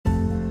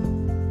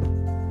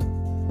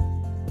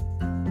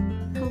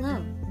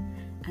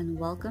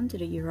welcome to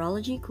the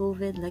Urology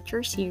COVID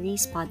Lecture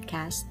Series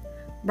podcast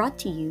brought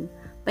to you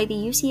by the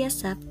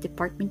UCSF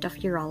Department of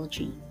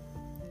Urology.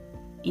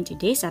 In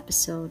today's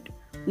episode,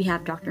 we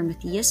have Dr.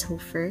 Matthias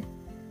Hofer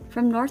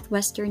from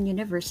Northwestern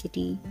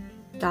University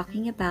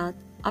talking about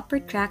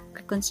upper tract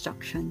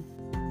reconstruction.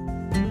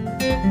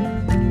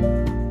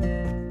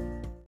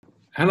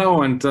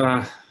 Hello, and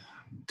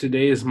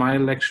today is my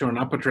lecture on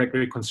upper tract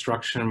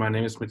reconstruction. My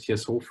name is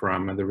Matthias Hofer.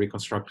 I'm the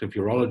reconstructive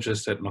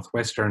urologist at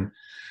Northwestern.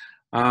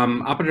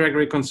 Upper tract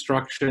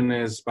reconstruction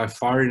is by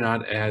far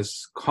not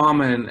as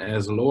common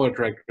as lower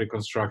tract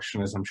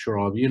reconstruction, as I'm sure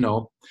all of you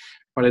know,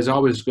 but it's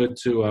always good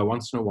to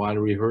once in a while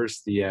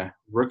rehearse the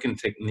working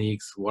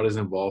techniques, what is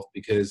involved,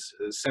 because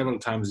several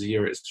times a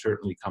year it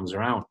certainly comes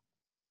around.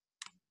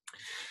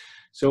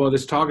 So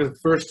this talk is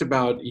first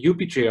about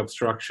UPJ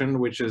obstruction,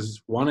 which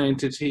is one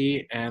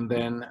entity, and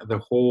then the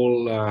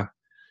whole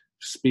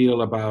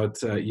spiel about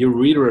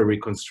ureteral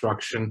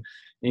reconstruction,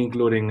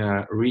 including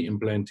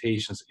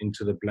reimplantations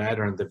into the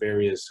bladder and the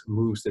various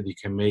moves that you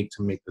can make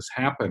to make this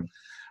happen.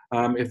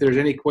 If there's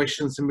any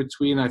questions in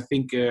between, I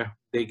think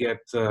they get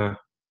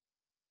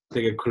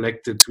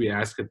collected to be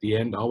asked at the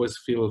end. Always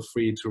feel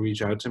free to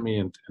reach out to me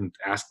and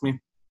ask me.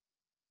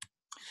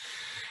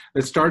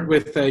 Let's start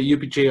with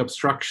UPJ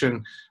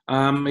obstruction. A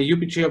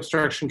UPJ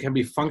obstruction can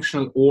be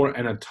functional or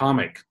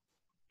anatomic.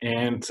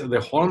 And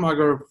the hallmark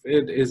of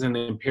it is an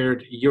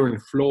impaired urine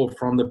flow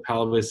from the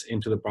pelvis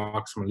into the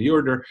proximal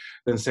ureter,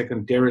 then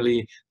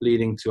secondarily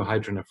leading to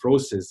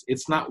hydronephrosis.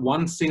 It's not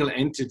one single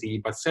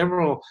entity, but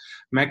several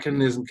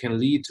mechanisms can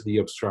lead to the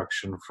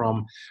obstruction,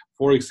 from,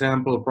 for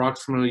example,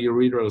 proximal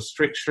ureteral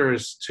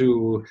strictures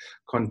to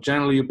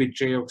congenital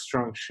UPJ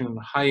obstruction,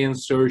 high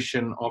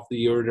insertion of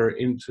the ureter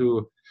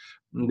into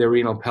the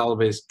renal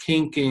pelvis,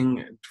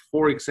 kinking,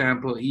 for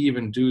example,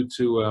 even due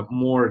to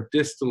more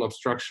distal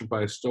obstruction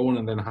by a stone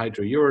and then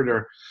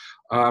hydroureter,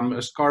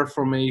 a scar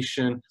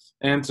formation,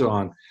 and so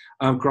on.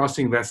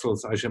 Crossing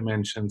vessels, I should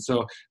mention.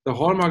 So the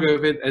hallmark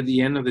of it at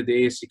the end of the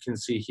day, as you can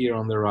see here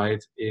on the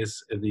right,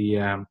 is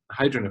the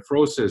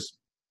hydronephrosis.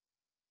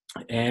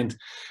 And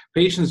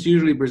patients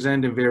usually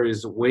present in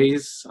various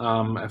ways: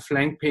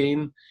 flank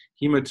pain,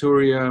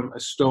 hematuria,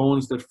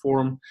 stones that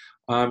form,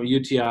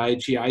 UTI,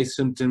 GI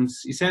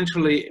symptoms,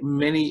 essentially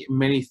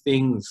many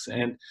things.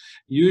 And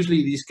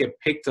usually these get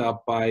picked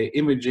up by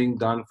imaging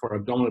done for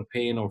abdominal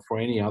pain or for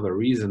any other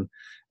reason,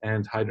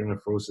 and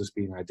hydronephrosis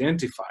being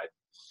identified.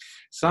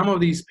 Some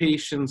of these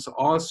patients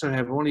also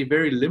have only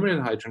very limited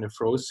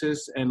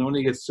hydronephrosis and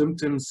only get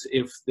symptoms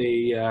if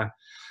they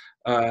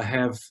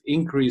have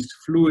increased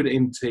fluid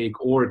intake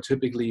or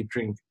typically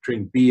drink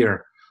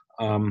beer.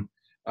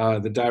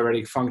 The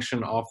diuretic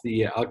function of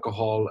the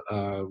alcohol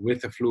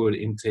with the fluid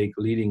intake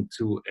leading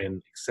to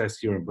an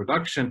excess urine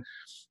production,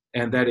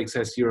 and that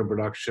excess urine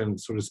production,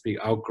 so to speak,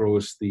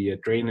 outgrows the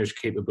drainage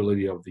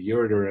capability of the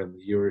ureter and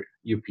the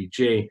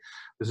UPJ.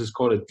 This is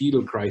called a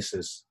Dietl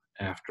crisis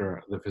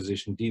after the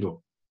physician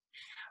Dietl.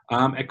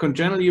 A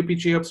congenital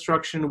UPJ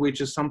obstruction,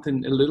 which is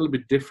something a little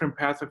bit different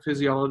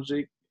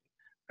pathophysiologically,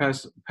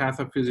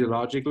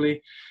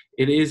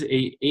 it is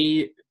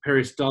a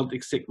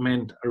peristaltic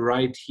segment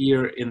right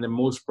here in the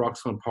most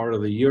proximal part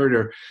of the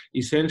ureter.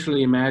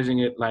 Essentially imagine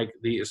it like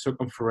the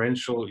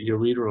circumferential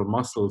ureteral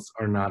muscles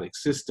are not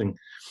existing.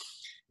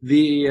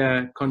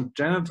 The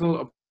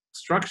congenital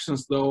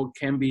obstructions, though,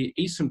 can be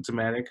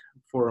asymptomatic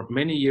for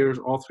many years,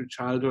 all through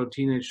childhood,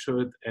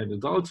 teenagehood, and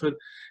adulthood,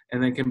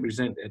 and then can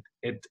present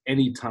at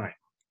any time.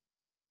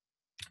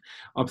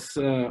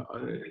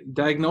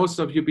 Diagnosis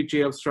of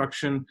UPJ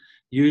obstruction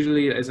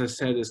usually, as I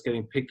said, is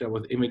getting picked up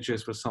with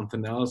images for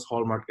something else.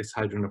 Hallmark is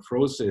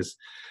hydronephrosis.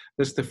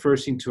 That's the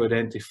first thing to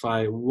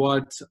identify.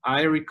 What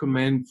I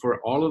recommend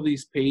for all of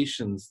these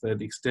patients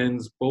that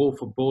extends for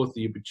both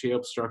the UPJ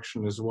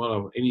obstruction as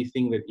well as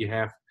anything that you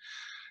have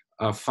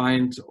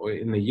find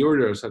in the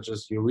ureter, such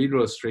as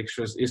ureteral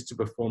strictures, is to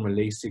perform a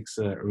Lasix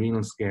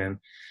renal scan.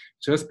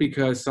 Just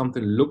because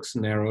something looks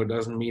narrow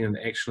doesn't mean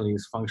it actually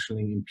is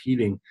functionally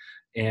impeding.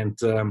 And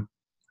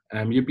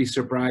you'd be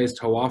surprised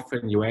how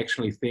often you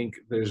actually think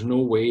there's no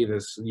way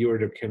this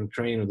ureter can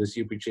drain or this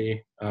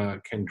UPJ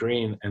can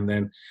drain, and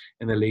then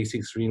in the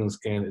Lasix renal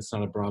scan, it's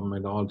not a problem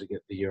at all to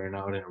get the urine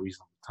out in a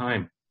reasonable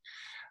time.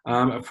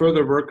 A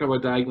further work of a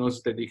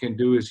diagnosis that you can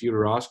do is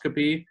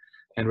uteroscopy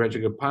and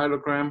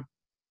retrogradiogram.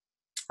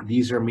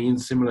 These are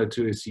means similar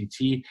to a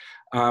CT.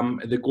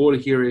 The goal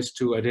here is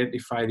to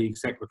identify the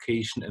exact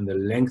location and the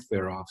length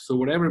thereof. So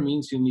whatever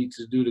means you need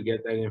to do to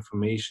get that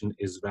information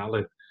is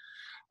valid.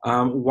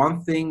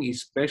 One thing,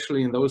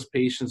 especially in those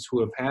patients who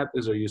have had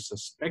this or you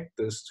suspect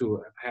this to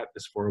have had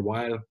this for a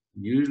while,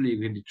 usually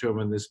you can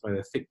determine this by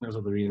the thickness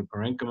of the renal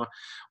parenchyma.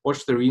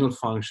 Watch the renal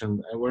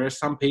function, whereas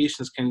some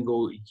patients can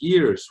go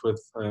years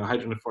with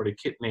hydronephrotic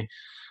kidney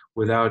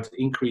without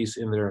increase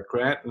in their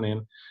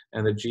creatinine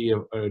and the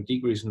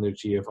decrease in their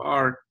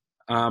GFR.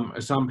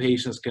 Some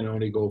patients can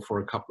only go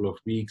for a couple of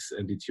weeks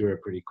and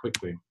deteriorate pretty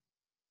quickly.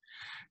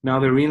 Now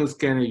the renal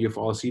scanner, you've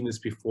all seen this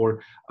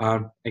before.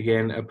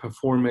 Again,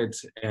 perform it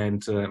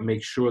and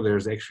make sure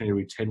there's actually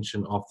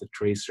retention of the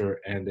tracer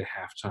and a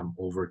half time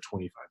over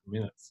 25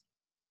 minutes.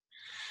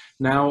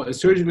 Now, a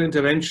surgical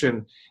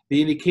intervention,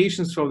 the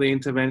indications for the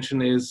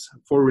intervention is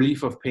for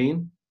relief of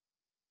pain,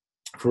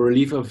 for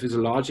relief of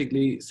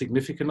physiologically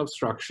significant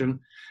obstruction,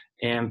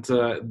 and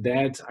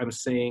that I'm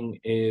saying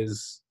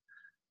is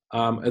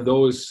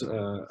those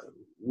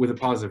with a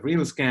positive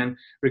renal scan,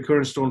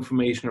 recurrent stone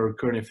formation or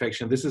recurrent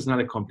infection. This is not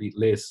a complete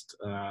list.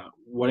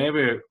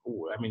 Whatever,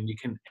 I mean, you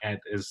can add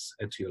as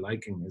to your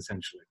liking,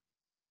 essentially.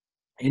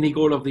 Any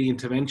goal of the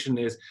intervention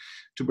is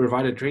to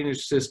provide a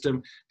drainage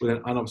system with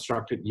an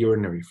unobstructed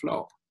urinary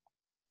flow.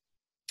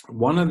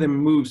 One of the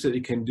moves that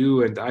you can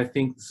do, and I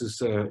think this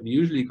is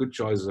usually a good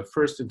choice as a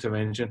first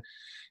intervention,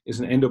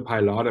 is an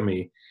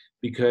endopilotomy,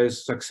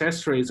 because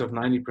success rates of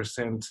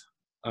 90%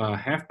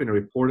 have been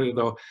reported,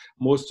 though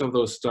most of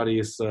those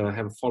studies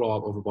have a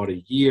follow-up of about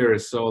a year.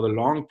 So the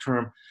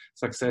long-term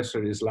success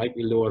rate is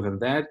likely lower than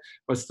that,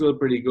 but still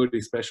pretty good,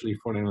 especially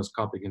for an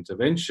endoscopic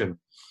intervention.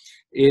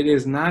 It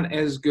is not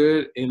as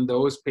good in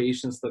those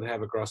patients that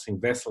have a crossing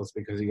vessels,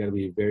 because you got to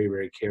be very,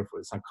 very careful.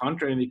 It's not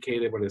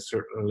contraindicated, but it's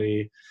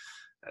certainly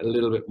a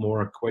little bit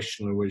more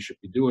questionable where you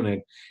should be doing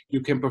it. You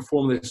can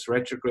perform this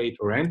retrograde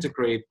or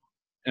antegrade.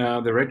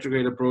 The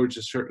retrograde approach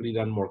is certainly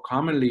done more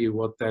commonly.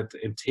 What that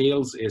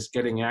entails is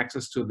getting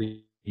access to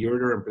the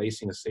ureter and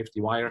placing a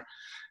safety wire,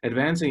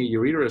 advancing a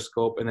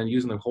ureteroscope, and then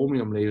using a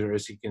holmium laser,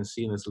 as you can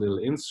see in this little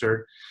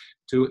insert,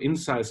 to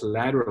incise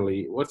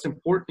laterally. What's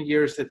important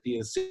here is that the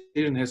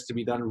incision has to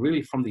be done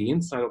really from the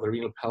inside of the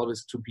renal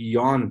pelvis to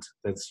beyond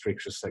that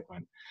stricture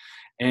segment.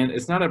 And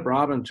it's not a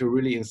problem to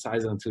really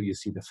incise until you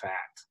see the fat.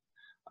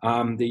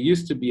 There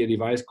used to be a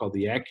device called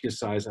the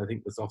AccuSize. I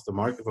think that's off the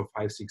market for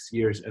 5-6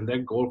 years. And their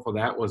goal for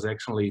that was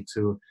actually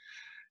to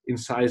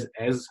incise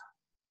as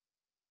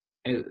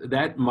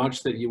that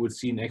much that you would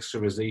see an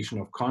extravasation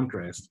of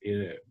contrast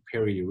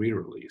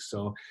periureterally.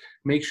 So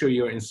make sure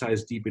you're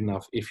incised deep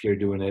enough if you're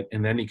doing it.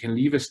 And then you can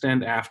leave a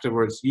stent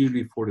afterwards,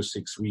 usually 4 to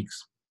 6 weeks.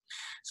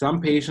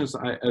 Some patients,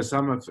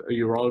 some of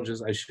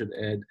urologists, I should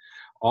add,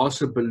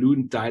 also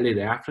balloon dilate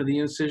after the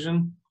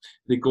incision.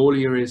 The goal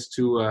here is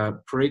to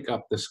break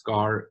up the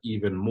scar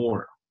even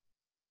more.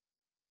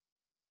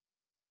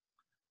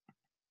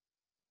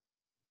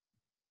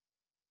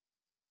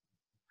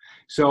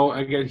 So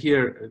I get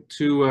here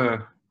 2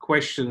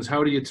 questions.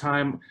 How do you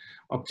time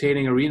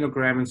obtaining a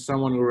renogram in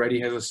someone who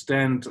already has a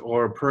stent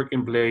or a PERC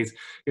in place?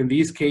 In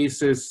these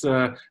cases,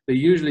 they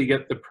usually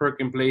get the PERC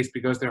in place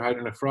because they're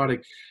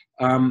hydronephrotic.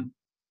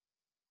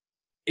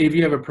 If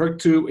you have a PERC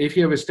tube, if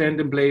you have a stent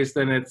in place,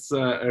 then it's a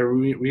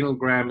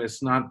renogram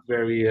is not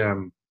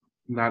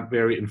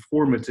very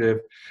informative.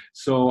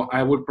 So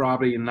I would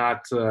probably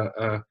not.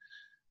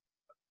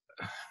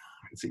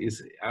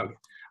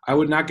 I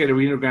would not get a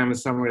renogram in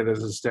somewhere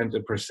that's a stent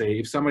per se.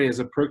 If somebody has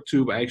a PERC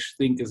tube, I actually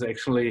think is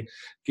actually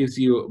gives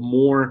you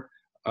more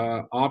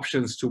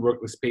options to work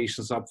with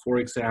patients up. For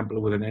example,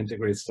 with an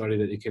antegrade study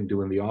that you can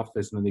do in the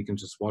office, and then you can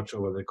just watch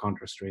over the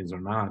contrast strains or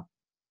not.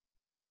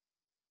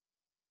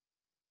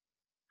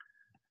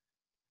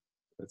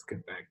 Let's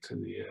get back to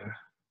the,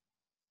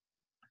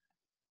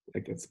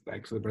 that gets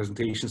back to the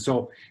presentation.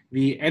 So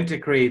the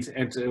antegrade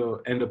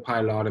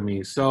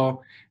endopilotomy.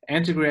 So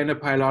antegrade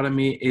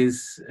endopilotomy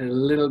is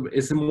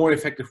a more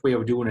effective way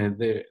of doing it.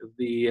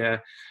 The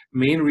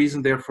main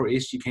reason therefore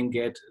is you can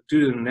get,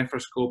 due to the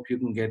nephroscope, you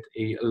can get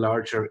a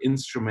larger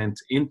instrument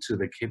into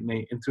the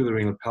kidney, into the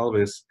renal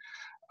pelvis.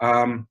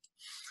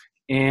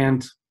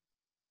 And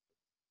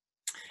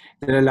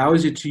that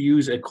allows you to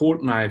use a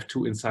cold knife to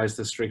incise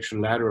the stricture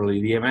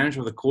laterally. The advantage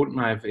of the cold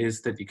knife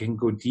is that you can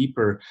go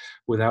deeper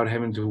without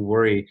having to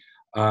worry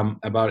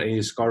about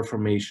any scar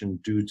formation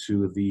due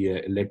to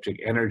the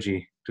electric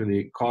energy, to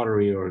the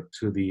cautery, or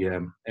to the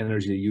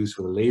energy used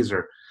for the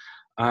laser.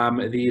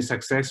 The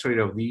success rate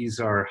of these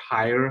are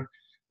higher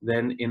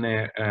than in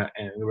a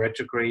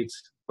retrograde,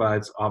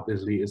 but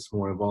obviously it's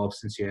more involved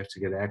since you have to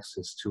get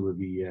access to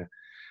the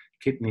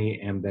kidney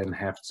and then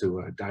have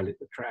to dilate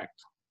the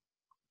tract.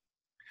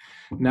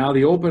 Now,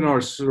 the open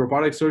or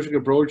robotic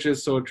surgical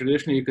approaches, so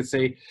traditionally you could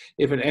say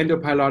if an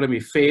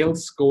endopilotomy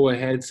fails, go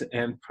ahead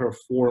and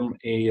perform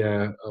a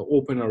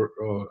open or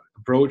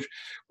approach.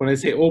 When I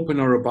say open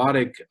or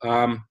robotic,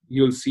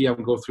 you'll see I'm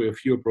going to go through a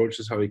few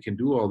approaches how you can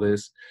do all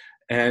this.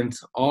 And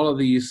all of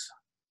these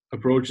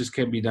approaches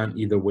can be done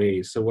either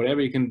way. So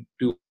whatever you can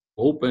do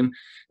open,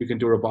 you can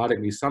do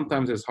robotically.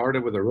 Sometimes it's harder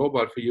with a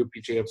robot for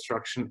UPJ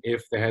obstruction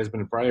if there has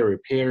been prior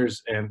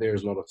repairs and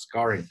there's a lot of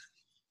scarring.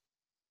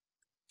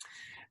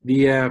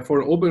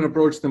 For an open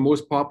approach, the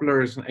most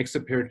popular is an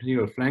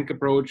extraperitoneal flank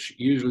approach,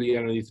 usually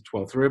underneath the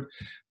 12th rib.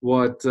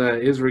 What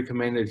is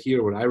recommended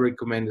here, what I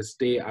recommend, is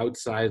stay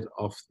outside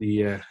of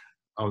the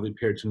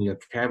peritoneal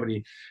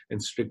cavity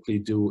and strictly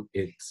do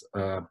it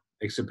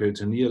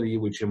extraperitoneally,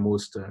 which in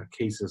most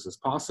cases is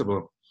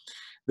possible.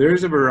 There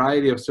is a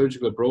variety of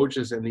surgical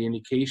approaches, and the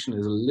indication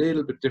is a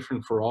little bit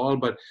different for all,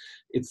 but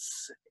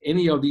it's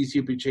any of these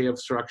UPJ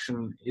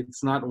obstruction,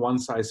 it's not one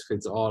size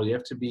fits all. You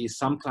have to be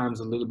sometimes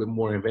a little bit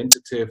more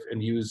inventive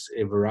and use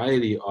a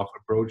variety of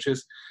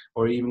approaches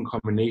or even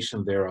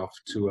combination thereof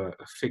to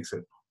fix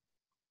it.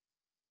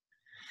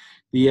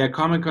 The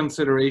common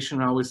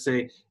consideration, I always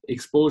say,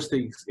 expose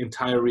the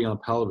entire renal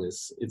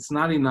pelvis. It's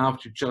not enough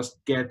to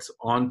just get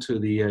onto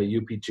the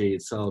UPJ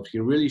itself.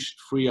 You really should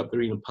free up the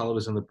renal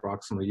pelvis and the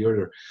proximal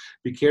ureter.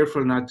 Be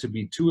careful not to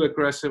be too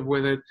aggressive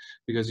with it,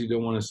 because you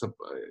don't want to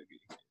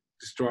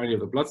destroy any of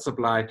the blood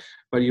supply,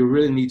 but you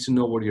really need to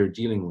know what you're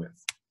dealing with.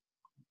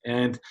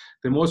 And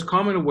the most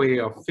common way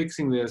of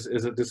fixing this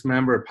is a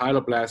dismembered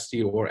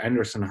pyeloplasty or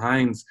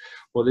Anderson-Hines.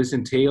 What this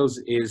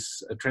entails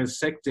is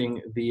transecting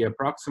the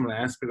proximal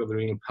aspect of the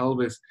renal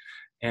pelvis,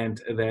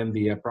 and then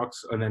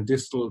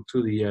distal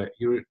to the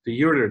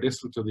ureter,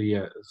 distal to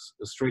the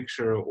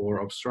stricture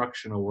or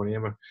obstruction or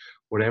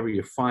whatever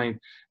you find,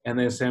 and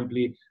then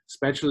simply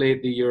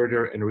spatulate the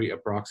ureter and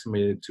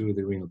reapproximate it to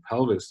the renal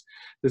pelvis.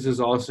 This is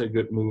also a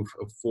good move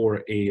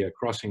for a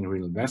crossing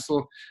renal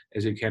vessel,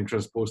 as you can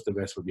transpose the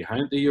vessel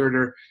behind the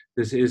ureter.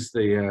 This is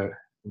the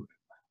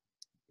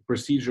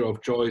procedure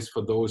of choice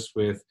for those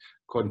with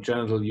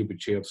congenital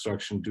UPJ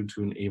obstruction due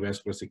to an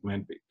avascular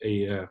segment,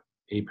 a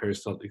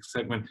peristaltic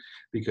segment,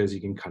 because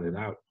you can cut it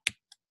out.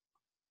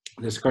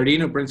 The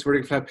Scardino Prince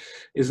vertical flap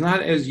is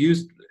not as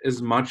used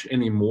as much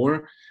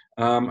anymore.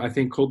 I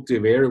think Coque de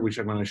Verre, which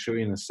I'm going to show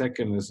you in a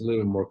second, is a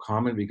little more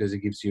common because it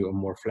gives you a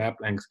more flap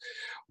length.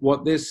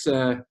 What this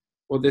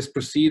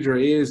procedure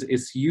is,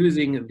 it's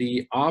using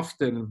the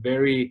often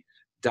very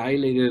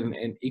dilated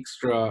and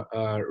extra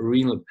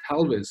renal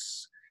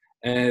pelvis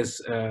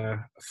as a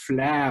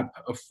flap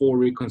for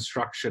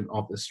reconstruction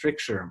of the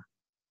stricture.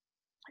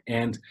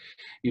 And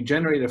you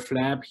generate a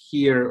flap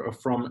here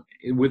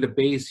with a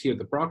base here,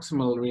 the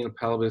proximal renal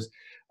pelvis,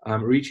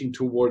 reaching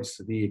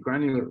towards the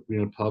granular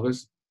renal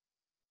pelvis,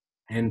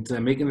 and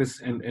making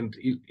this and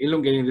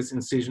elongating this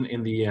incision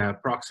in the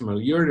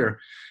proximal ureter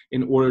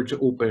in order to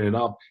open it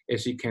up,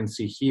 as you can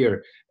see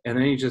here. And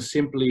then you just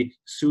simply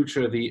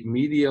suture the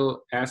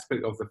medial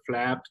aspect of the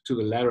flap to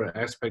the lateral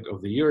aspect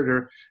of the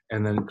ureter,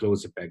 and then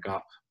close it back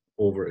up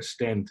over a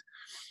stent.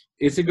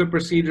 It's a good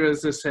procedure,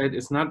 as I said.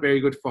 It's not very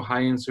good for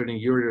high inserting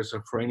ureters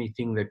or for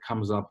anything that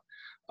comes up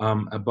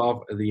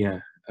above the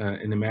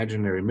an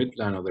imaginary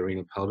midline of the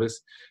renal pelvis,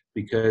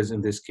 because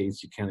in this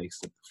case you can't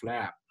extend the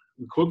flap.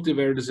 Coque de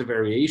Verre is a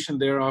variation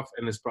thereof,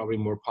 and is probably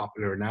more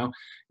popular now.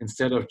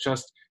 Instead of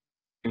just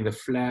in the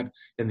flap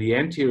and the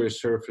anterior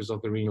surface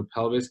of the renal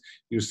pelvis,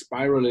 you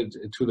spiral it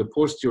to the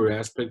posterior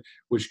aspect,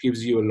 which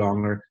gives you a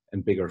longer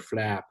and bigger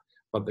flap.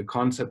 But the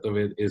concept of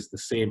it is the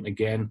same.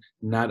 Again,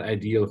 not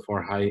ideal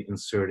for high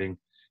inserting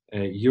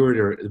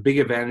ureter. The big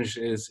advantage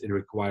is it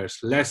requires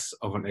less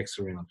of an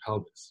extrarenal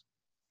pelvis.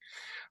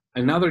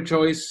 Another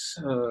choice,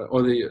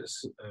 or the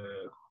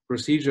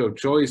procedure of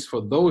choice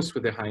for those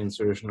with a high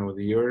insertion of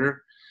the ureter,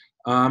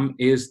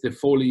 is the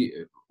Foley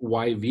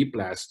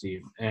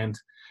YV-plasty. And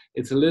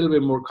it's a little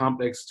bit more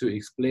complex to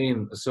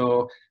explain.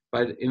 So,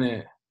 but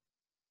in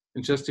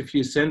just a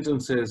few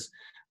sentences,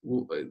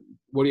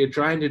 what you're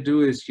trying to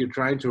do is you're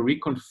trying to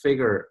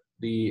reconfigure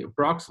the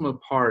proximal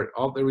part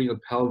of the renal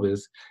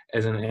pelvis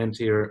as an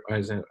anterior,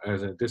 as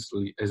a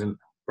distal, as an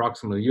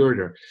proximal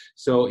ureter.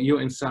 So you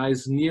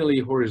incise nearly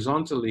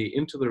horizontally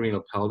into the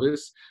renal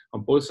pelvis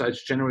on both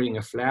sides, generating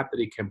a flap that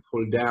you can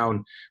pull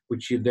down,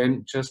 which you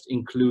then just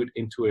include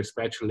into a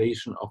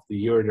spatulation of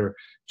the ureter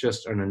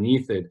just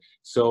underneath it,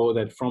 so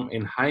that from a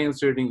high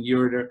inserting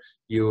ureter,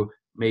 you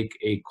make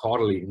a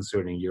caudally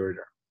inserting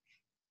ureter.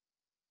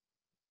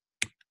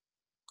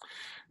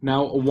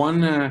 Now,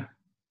 one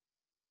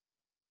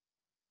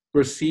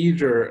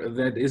procedure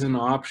that is an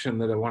option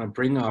that I want to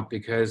bring up,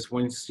 because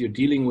once you're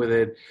dealing with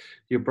it,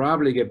 you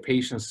probably get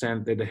patients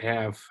sent that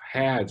have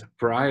had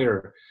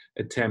prior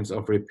attempts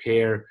of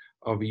repair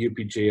of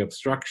UPJ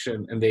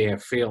obstruction, and they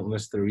have failed, and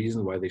that's the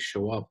reason why they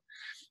show up.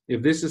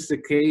 If this is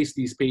the case,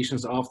 these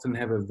patients often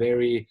have a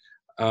very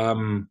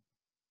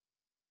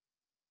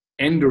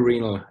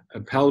endorenal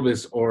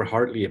pelvis, or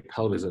hardly a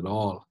pelvis at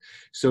all.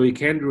 So you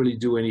can't really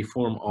do any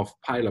form of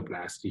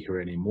pyeloplasty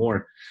here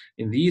anymore.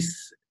 In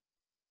these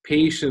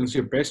patients,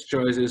 your best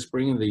choice is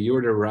bringing the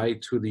ureter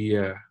right to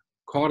the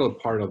caudal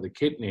part of the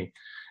kidney,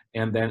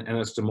 and then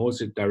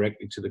anastomose it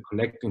directly to the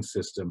collecting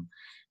system.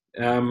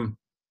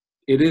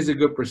 It is a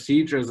good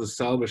procedure as a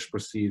salvage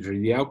procedure.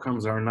 The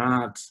outcomes are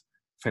not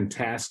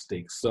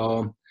fantastic.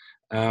 So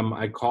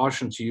I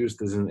caution to use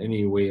this in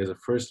any way as a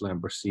first-line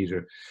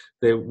procedure.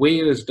 The way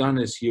it is done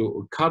is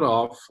you cut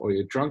off, or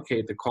you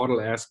truncate the caudal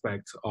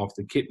aspect of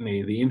the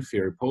kidney, the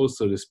inferior post,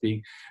 so to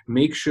speak.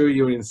 Make sure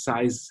you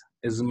incise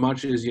as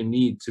much as you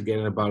need to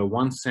get about a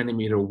 1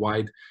 centimeter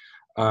wide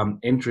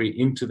entry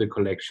into the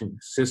collection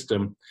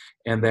system,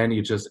 and then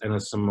you just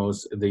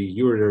anastomose the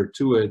ureter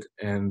to it,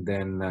 and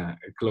then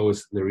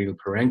close the renal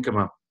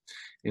parenchyma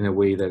in a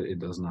way that it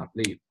does not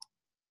bleed.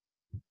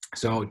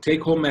 So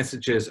take-home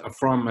messages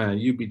from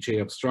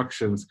UPJ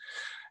obstructions.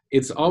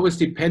 It's always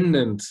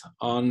dependent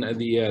on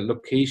the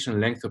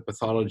location, length of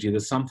pathology.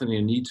 That's something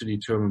you need to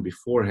determine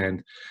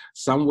beforehand.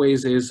 Some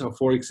ways is,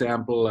 for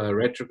example,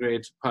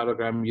 retrograde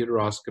pyelogram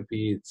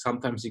uteroscopy.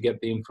 Sometimes you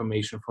get the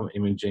information from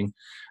imaging.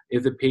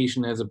 If the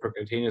patient has a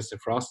percutaneous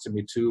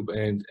nephrostomy tube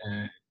and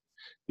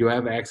you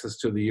have access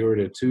to the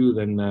ureter too,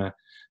 then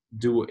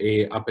do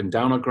a up and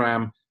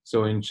downogram.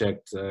 So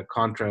inject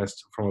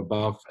contrast from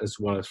above as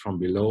well as from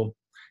below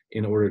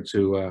in order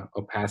to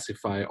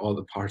opacify all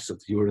the parts of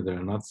the ureter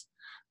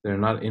that are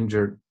not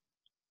injured,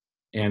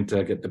 and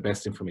get the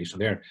best information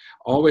there.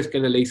 Always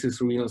get a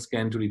Lasix renal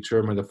scan to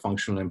determine the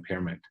functional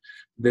impairment.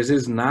 This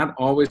is not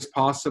always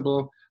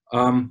possible,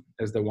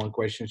 as the one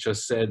question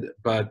just said,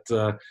 but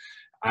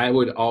I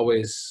would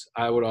always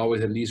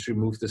at least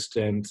remove the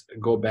stent,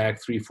 go back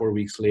 3-4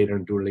 weeks later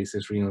and do a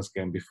Lasix renal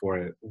scan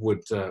before I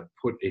would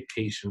put a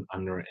patient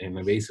under an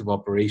invasive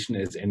operation,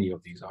 as any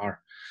of these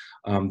are.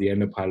 The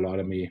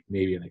endopyelotomy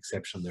may be an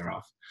exception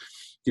thereof.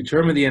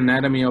 Determine the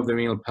anatomy of the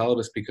renal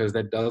pelvis, because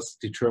that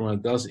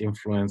does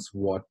influence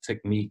what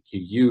technique you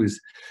use.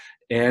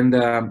 And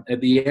at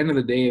the end of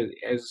the day,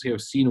 as you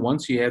have seen,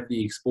 once you have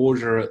the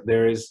exposure,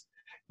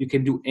 you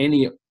can do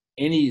any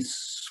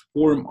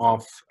form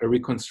of a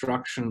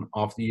reconstruction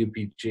of the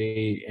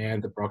UPJ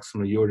and the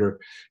proximal ureter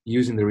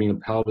using the renal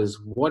pelvis.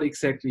 What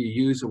exactly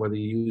you use, or whether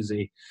you use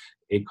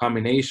a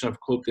combination of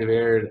Kolb de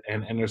Vere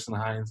and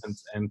Anderson-Hines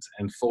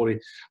and Foley,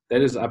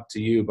 that is up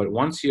to you. But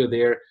once you're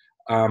there,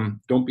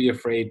 don't be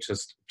afraid,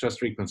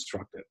 just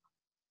reconstruct it.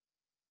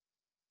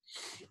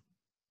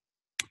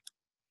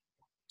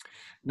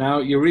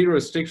 Now,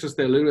 ureteral strictures,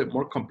 they're a little bit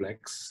more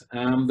complex.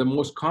 The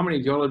most common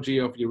etiology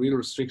of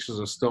ureteral strictures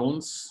are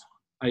stones,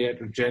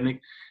 iatrogenic,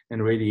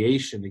 and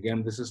radiation.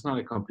 Again, this is not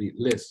a complete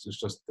list, it's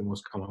just the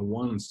most common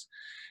ones.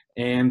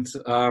 And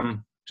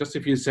just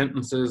a few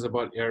sentences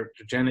about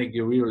iatrogenic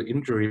ureteral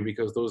injury,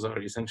 because those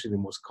are essentially the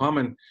most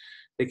common.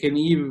 They can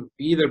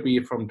either be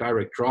from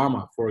direct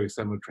trauma, for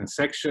example,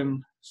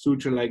 transection,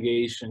 suture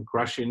ligation,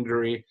 crush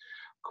injury,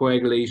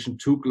 coagulation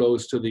too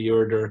close to the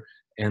ureter,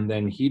 and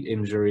then heat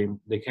injury.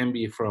 They can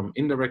be from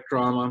indirect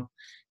trauma,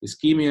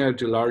 ischemia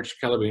to large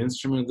caliber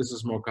instrument. This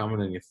is more common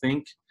than you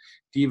think.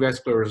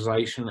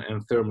 Devascularization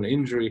and thermal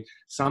injury.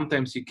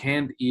 Sometimes you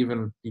can't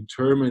even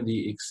determine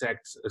the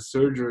exact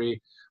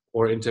surgery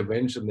or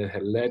intervention that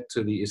had led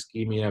to the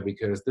ischemia,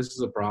 because this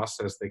is a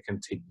process that can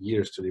take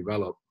years to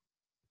develop.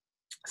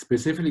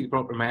 Specifically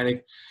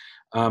problematic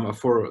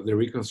for the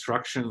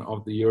reconstruction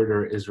of the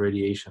ureter is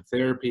radiation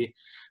therapy.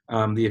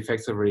 The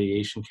effects of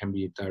radiation can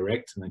be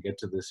direct, and I'll get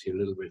to this here a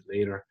little bit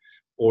later,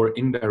 or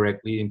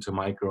indirect, leading to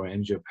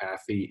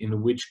microangiopathy,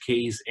 in which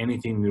case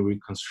anything you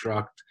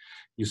reconstruct,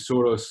 you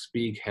sort of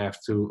speak have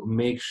to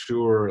make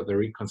sure the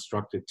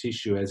reconstructed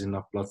tissue has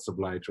enough blood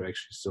supply to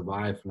actually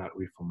survive, not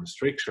reform a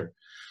stricture.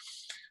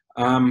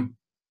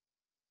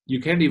 You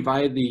can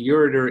divide the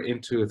ureter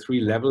into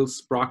 3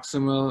 levels: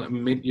 proximal,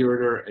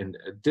 mid-ureter, and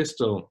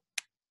distal.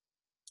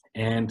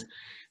 And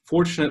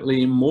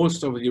fortunately,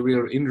 most of the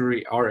ureteral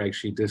injury are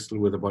actually distal,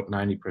 with about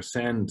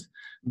 90%.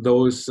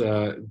 Those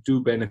do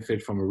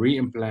benefit from a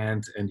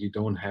reimplant, and you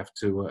don't have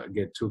to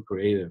get too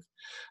creative.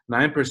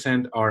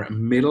 9% are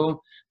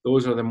middle.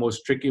 Those are the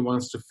most tricky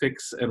ones to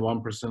fix, and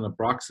 1% are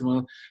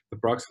proximal. The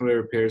proximal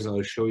repairs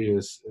I'll show you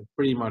is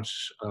pretty much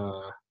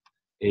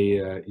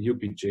a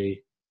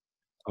UPJ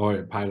or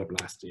a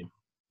pyeloplasty,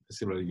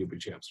 similar to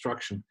UPJ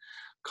obstruction.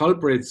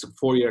 Culprits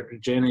for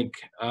iatrogenic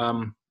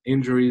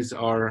injuries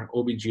are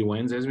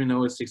OBGYNs, as we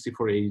know, is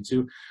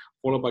 64-82,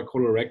 followed by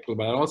colorectal.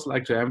 But I'd also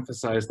like to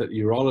emphasize that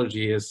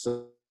urology is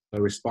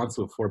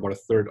responsible for about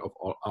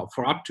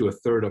up to a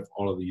third of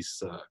all of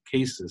these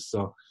cases.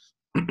 So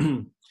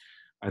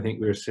I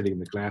think we're sitting in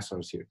the glass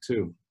house here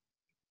too.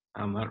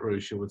 I'm not really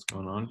sure what's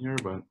going on here,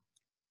 but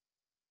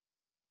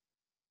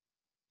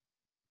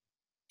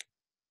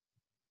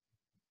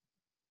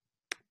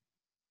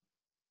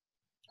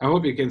I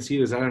hope you can see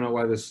this. I don't know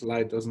why this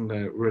slide doesn't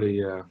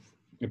really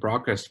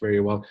broadcast very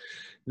well.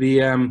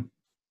 The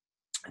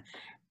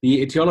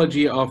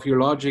etiology of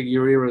urologic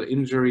ureteral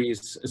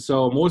injuries,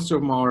 so most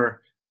of them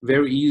are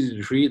very easy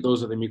to treat.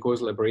 Those are the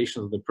mucosal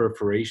abrasions, the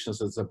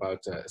perforations. It's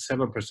about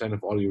 7%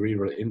 of all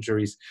ureteral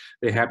injuries.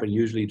 They happen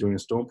usually during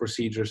stone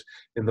procedures.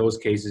 In those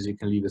cases, you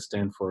can leave a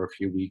stent for a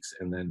few weeks,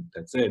 and then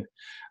that's it.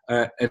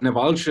 An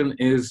avulsion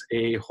is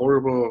a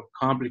horrible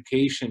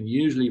complication,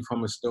 usually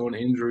from a stone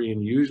injury,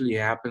 and usually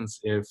happens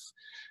if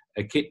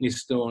a kidney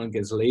stone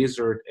gets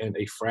lasered and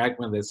a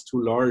fragment that's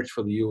too large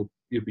for the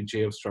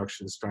UPJ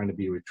obstruction is trying to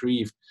be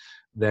retrieved,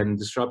 then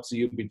disrupts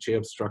the UPJ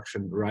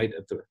obstruction right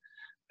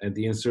at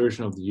the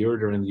insertion of the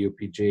ureter in the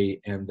UPJ,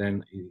 and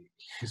then,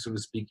 so to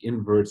speak,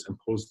 inverts and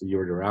pulls the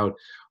ureter out.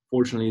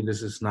 Fortunately,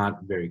 this is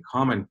not very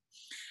common.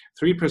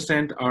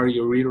 3% are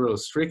ureteral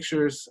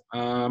strictures.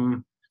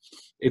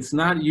 It's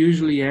not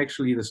usually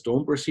actually the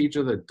stone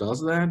procedure that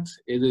does that.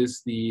 It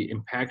is the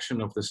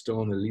impaction of the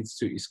stone that leads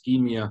to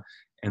ischemia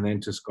and then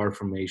to scar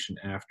formation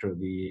after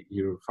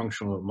your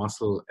functional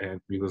muscle and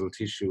mucosal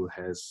tissue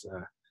has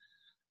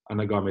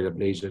undergone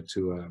metaplasia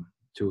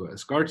to a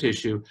scar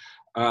tissue.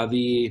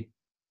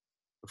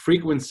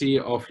 Frequency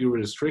of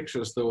ureteral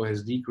strictures, though,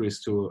 has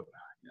decreased to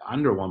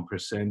under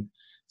 1%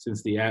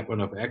 since the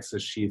advent of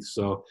access sheaths.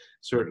 So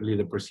certainly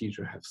the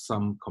procedure has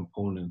some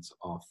components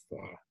of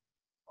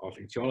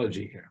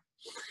etiology here.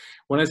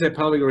 When I say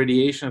pelvic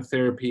radiation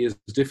therapy is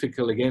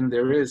difficult, again,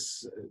 there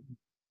is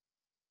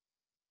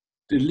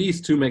at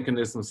least two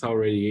mechanisms how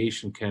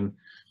radiation can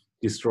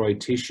destroy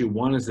tissue.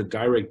 One is the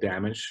direct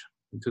damage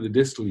to the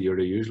distal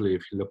ureter, usually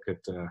if you look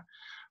at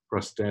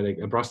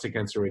prostate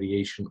cancer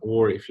radiation,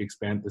 or if you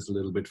expand this a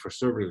little bit for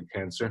cervical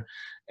cancer,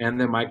 and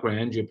the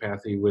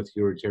microangiopathy with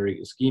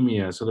ureteric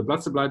ischemia. So the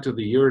blood supply to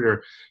the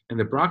ureter and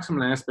the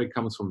proximal aspect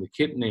comes from the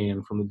kidney,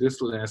 and from the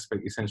distal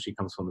aspect essentially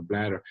comes from the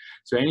bladder.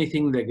 So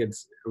anything that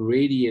gets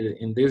radiated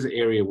in this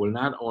area will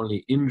not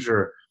only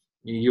injure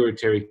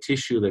ureteric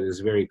tissue that is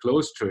very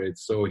close to it,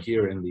 so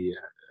here in the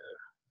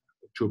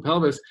true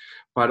pelvis,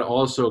 but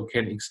also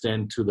can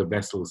extend to the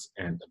vessels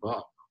and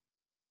above.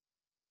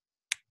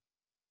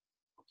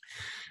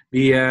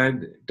 The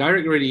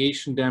direct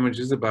radiation damage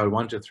is about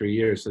 1 to 3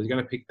 years, so you got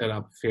to pick that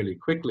up fairly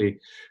quickly.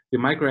 The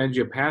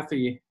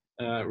microangiopathy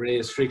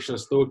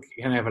restrictions, though,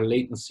 can have a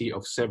latency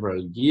of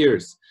several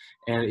years,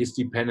 and is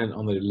dependent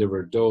on the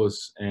delivered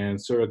dose.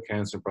 And cervical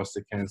cancer,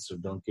 prostate cancer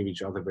don't give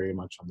each other very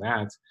much on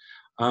that.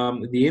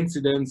 The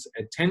incidence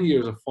at 10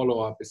 years of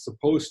follow-up is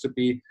supposed to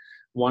be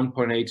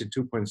 1.8 to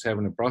 2.7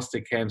 in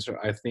prostate cancer.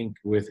 I think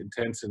with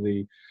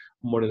intensity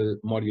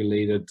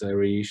modulated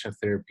radiation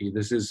therapy,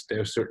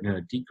 they're certainly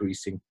on a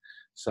decreasing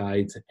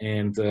side,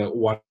 and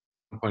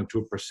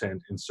 1.2%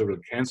 in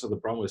cervical cancer. The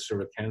problem with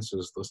cervical cancer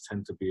is those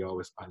tend to be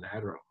always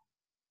bilateral.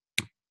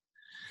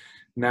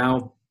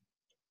 Now,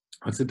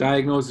 what's the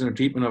diagnosis and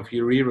treatment of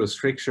ureteral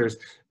strictures?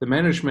 The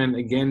management,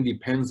 again,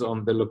 depends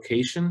on the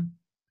location,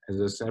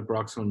 as I said,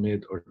 proximal,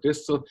 mid, or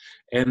distal,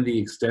 and the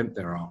extent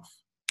thereof.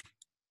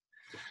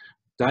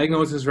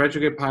 Diagnosis,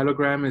 retrograde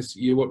pyelogram is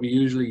what we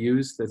usually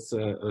use. That's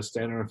a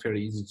standard and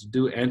fairly easy to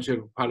do.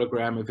 Anterior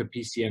pyelogram if a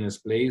PCN is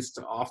placed.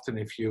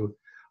 Often,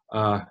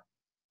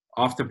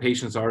 often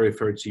patients are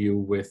referred to you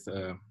with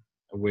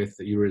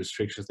ureteral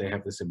strictures. They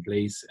have this in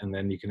place, and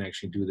then you can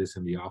actually do this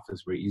in the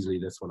office very easily.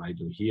 That's what I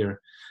do here.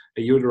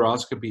 A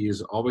uteroscopy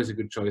is always a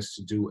good choice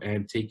to do,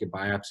 and take a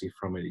biopsy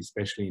from it,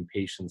 especially in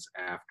patients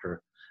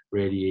after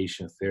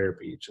radiation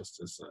therapy, just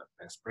as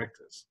a best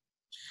practice.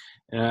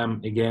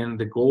 Again,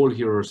 the goal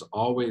here is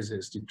always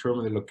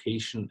determine the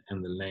location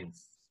and the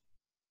length.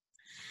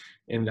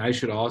 And I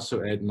should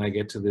also add, and I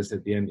get to this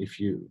at the end, if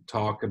you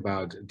talk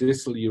about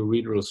distal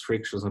ureteral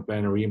strictures and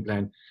plan a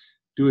reimplant,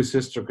 do a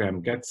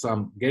cystogram,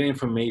 get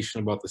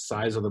information about the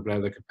size of the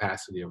bladder, the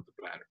capacity of the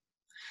bladder.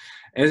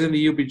 As in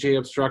the UPJ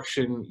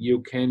obstruction,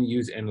 you can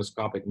use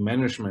endoscopic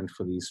management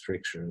for these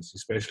strictures,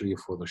 especially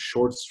for the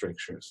short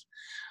strictures.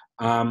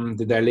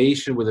 The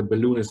dilation with a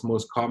balloon is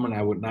most common.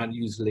 I would not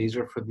use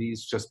laser for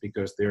these just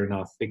because they're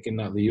not thick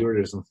enough, the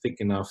ureter isn't thick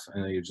enough,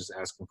 and you're just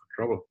asking for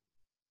trouble.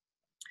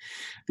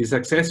 The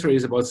success rate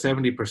is about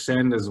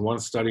 70%, as one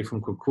study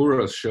from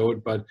Kokura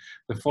showed, but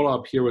the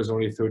follow-up here was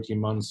only 13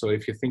 months. So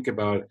if you think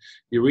about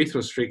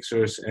urethral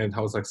strictures and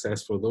how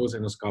successful those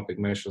endoscopic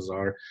measures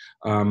are,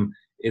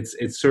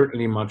 it's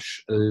certainly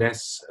much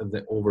less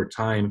over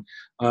time.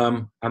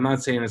 I'm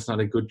not saying it's not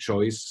a good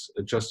choice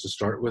just to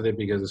start with it,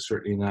 because it's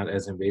certainly not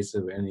as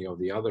invasive as any of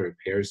the other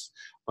repairs,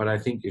 but I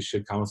think you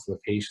should counsel the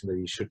patient that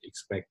you should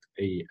expect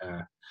a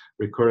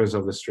recurrence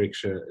of the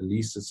stricture at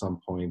least at some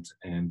point,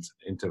 and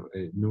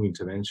a new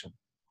intervention.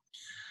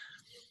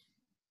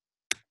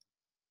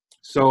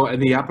 So in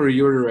the upper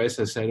ureter, as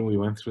I said, and we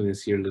went through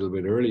this here a little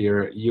bit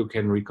earlier, you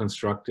can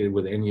reconstruct it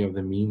with any of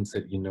the means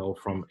that you know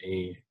from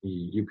a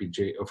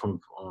UPJ or from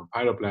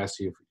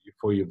pyeloplasty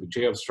for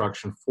UPJ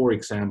obstruction. For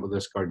example, the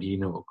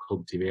Scardino or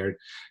Coupe-Thivert,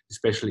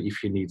 especially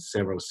if you need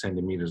several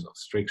centimeters of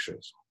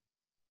strictures.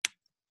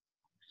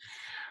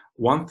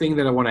 One thing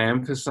that I want to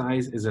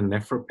emphasize is a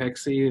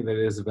nephropexy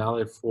that is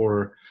valid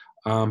for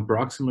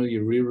proximal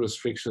ureteral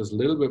strictures, a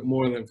little bit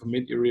more than for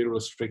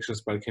mid-ureteral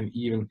strictures, but can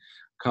even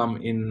come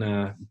in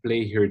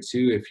play here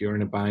too if you're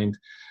in a bind.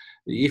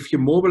 If you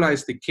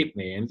mobilize the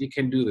kidney, and you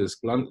can do this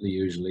bluntly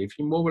usually, if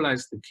you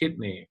mobilize the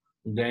kidney,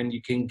 then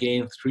you can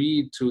gain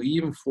 3 to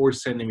even 4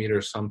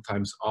 centimeters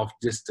sometimes of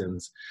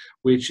distance,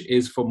 which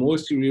is for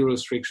most ureteral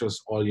strictures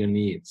all you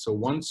need. So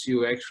once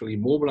you actually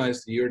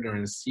mobilize the ureter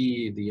and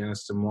see the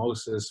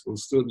anastomosis will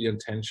still be in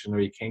tension or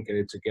you can't get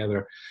it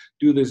together,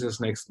 do this as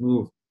next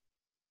move.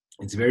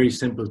 It's very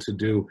simple to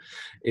do.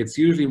 It's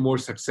usually more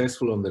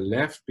successful on the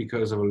left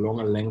because of a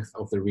longer length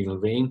of the renal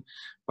vein.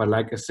 But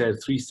like I said,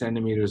 3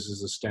 centimeters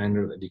is a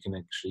standard that you can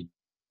actually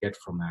get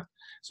from that.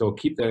 So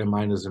keep that in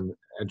mind as an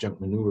adjunct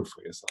maneuver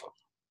for yourself.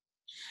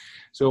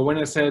 So when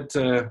I said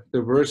the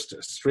worst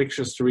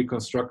strictures to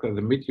reconstruct are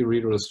the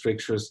mid-ureteral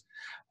strictures,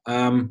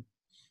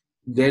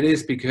 that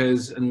is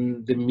because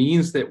the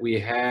means that we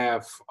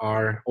have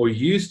are, or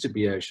used to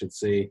be, I should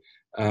say,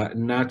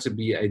 not to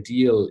be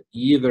ideal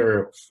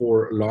either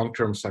for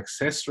long-term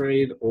success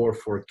rate or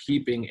for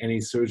keeping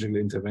any surgical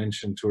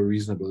intervention to a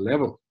reasonable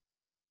level.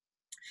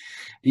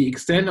 The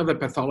extent of the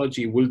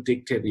pathology will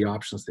dictate the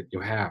options that you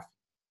have.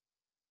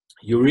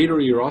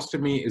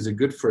 Ureterostomy is a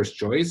good first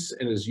choice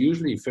and is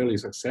usually fairly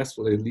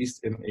successful, at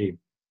least in a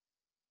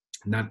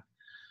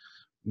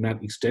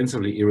not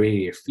extensively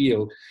irradiated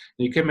field.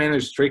 You can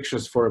manage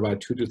strictures for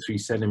about 2 to 3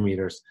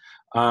 centimeters.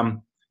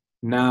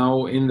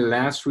 Now, in the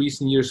last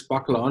recent years,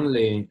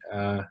 buccal-only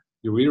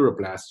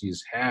ureteroplasties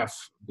have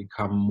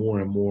become more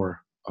and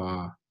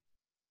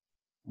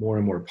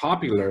more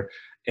popular,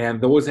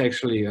 and those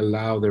actually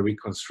allow the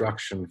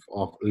reconstruction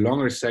of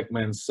longer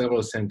segments,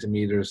 several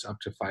centimeters, up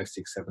to 5,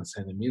 6, 7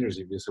 centimeters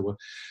if visible.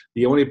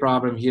 The only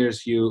problem here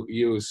is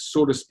you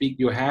so to speak,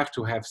 you have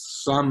to have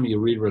some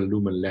ureteral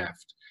lumen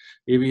left.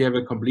 If you have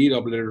a complete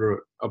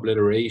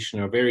obliteration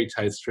or very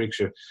tight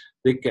stricture,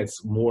 it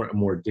gets more and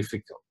more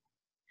difficult.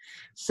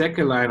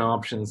 Second line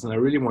options, and I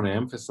really want to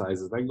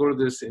emphasize it, I go to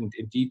this in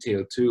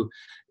detail too.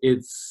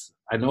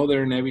 I know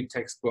they're in every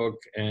textbook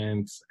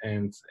and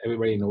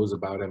everybody knows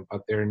about them,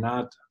 but they're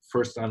not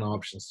first line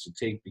options to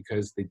take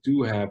because they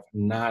do have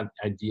not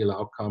ideal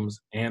outcomes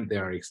and they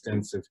are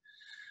extensive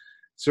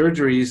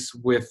surgeries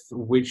with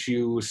which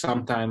you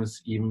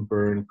sometimes even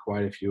burn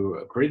quite a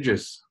few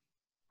bridges,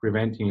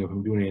 preventing you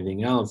from doing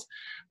anything else.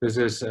 This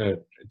is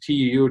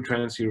TUU,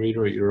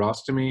 transureteral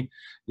ureterostomy,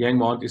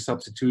 Yang-Monty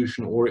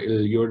substitution, or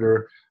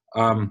Ileuter.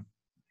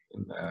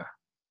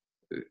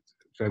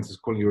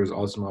 Transcollier is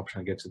also an option.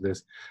 I get to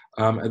this.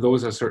 And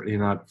those are certainly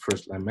not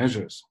first-line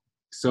measures.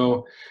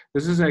 So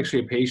this is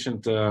actually a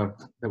patient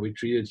that we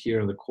treated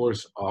here in the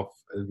course of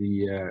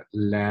the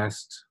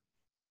last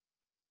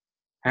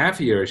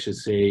half year, I should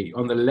say.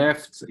 On the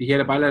left, he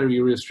had a bilateral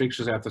ureter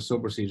strictures after SO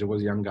procedure,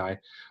 was a young guy,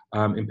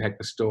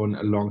 impacted stone,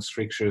 long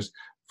strictures.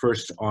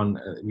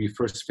 We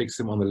first fixed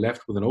him on the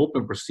left with an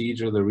open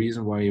procedure. The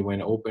reason why he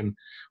went open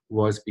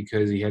was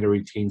because he had a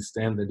retained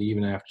stent that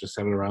even after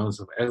several rounds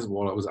of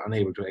S-wall, I was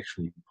unable to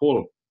actually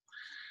pull.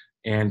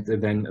 And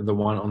then the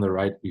one on the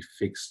right, we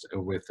fixed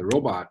with the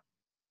robot.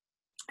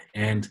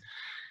 And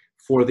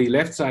for the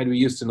left side, we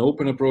used an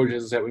open approach.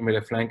 As I said, we made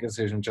a flank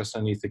incision just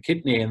underneath the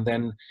kidney, and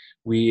then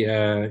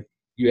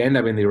you end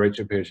up in the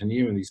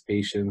retroperitoneum in these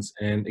patients.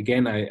 And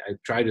again, I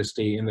try to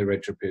stay in the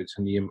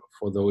retroperitoneum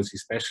for those,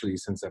 especially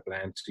since I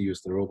plan to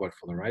use the robot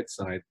for the right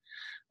side.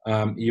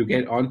 You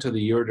get onto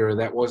the ureter.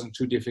 That wasn't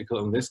too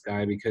difficult on this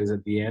guy because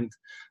at the end,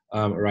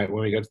 right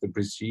when we got to the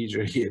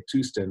procedure, he had 2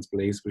 stents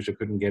placed, which I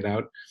couldn't get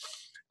out.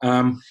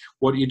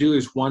 What you do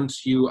is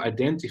once you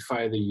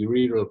identify the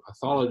ureteral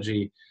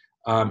pathology,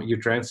 you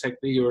transect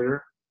the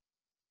ureter,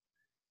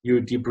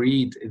 you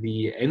debride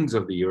the ends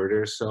of the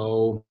ureter.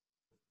 So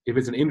if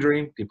it's an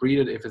injury,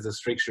 debride it. If it's a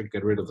stricture,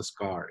 get rid of the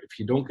scar. If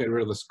you don't get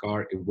rid of the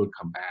scar, it will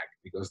come back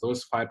because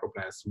those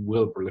fibroblasts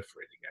will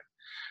proliferate again.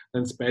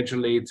 Then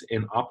spatulate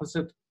in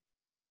opposite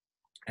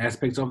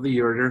aspects of the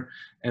ureter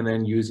and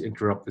then use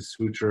interrupted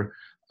suture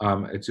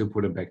to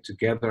put them back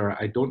together.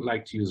 I don't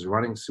like to use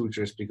running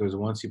sutures because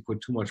once you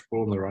put too much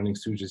pull on the running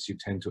sutures, you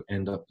tend to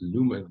end up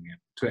lumen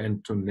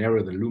again, to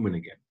narrow the lumen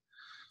again.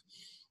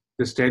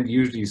 The stent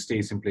usually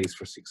stays in place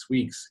for 6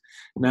 weeks.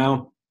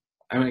 Now,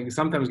 I'm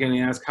sometimes getting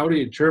asked, how do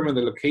you determine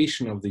the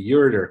location of the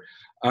ureter?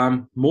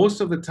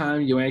 Most of the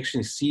time, you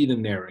actually see the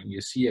narrowing.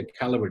 You see a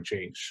caliber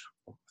change,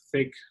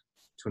 thick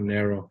to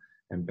narrow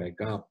and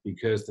back up,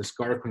 because the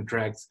scar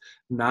contracts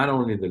not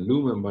only the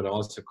lumen, but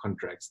also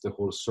contracts the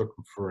whole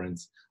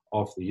circumference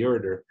of the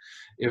ureter.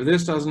 If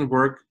this doesn't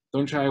work,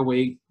 don't shy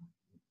away.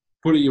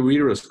 Put a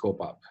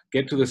ureteroscope up.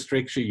 Get to the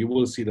stricture, you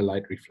will see the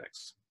light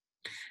reflex.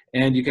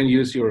 And you can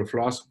use your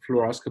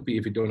fluoroscopy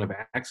if you don't have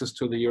access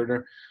to the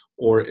ureter,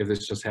 or if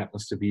this just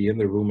happens to be in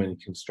the room and you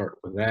can start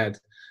with that.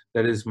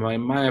 That is, in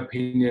my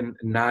opinion,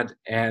 not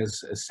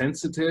as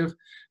sensitive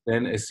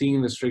than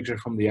seeing the stricture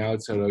from the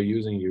outside or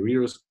using a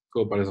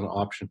ureteroscope, but as an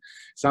option.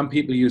 Some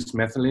people use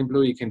methylene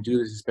blue. You can do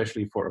this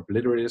especially for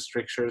obliterated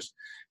strictures.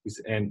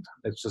 And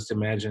let's just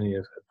imagine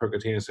a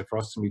percutaneous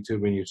nephrostomy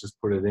tube and you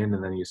just put it in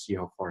and then you see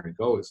how far it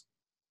goes.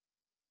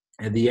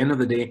 At the end of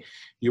the day,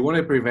 you want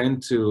to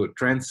prevent to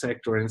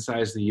transect or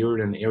incise the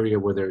ureter in an area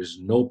where there is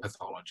no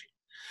pathology,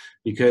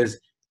 because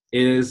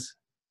it is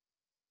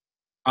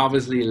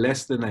obviously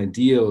less than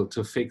ideal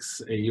to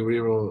fix a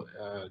ureteral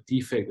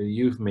defect that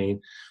you've made.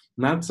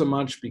 Not so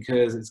much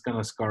because it's going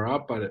to scar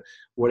up, but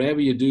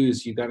whatever you do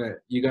is you're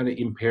gonna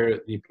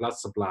impair the blood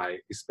supply,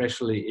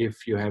 especially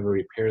if you have a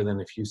repair then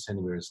a few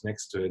centimeters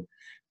next to it.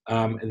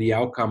 The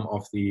outcome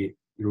of the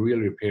real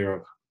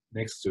repair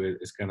next to it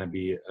is going to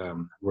be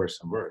worse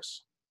and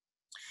worse.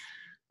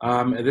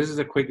 And this is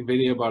a quick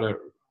video about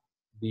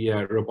the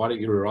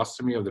robotic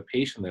ureterostomy of the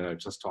patient that I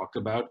just talked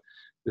about.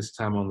 This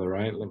time on the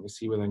right. Let me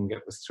see whether I can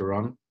get this to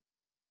run.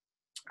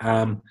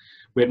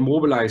 We had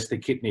mobilized the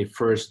kidney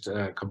first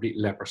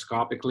completely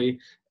laparoscopically,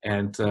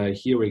 and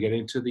here we're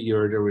getting to the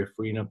ureter. We're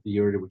freeing up the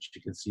ureter, which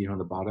you can see here on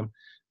the bottom.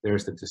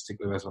 There's the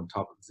testicular vessel on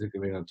top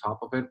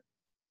of it,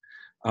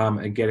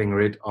 and getting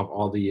rid of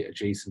all the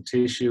adjacent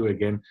tissue.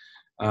 Again,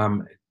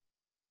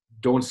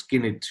 don't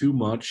skin it too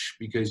much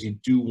because you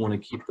do want to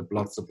keep the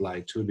blood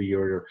supply to the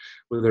ureter.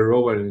 With a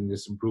robot and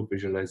this improved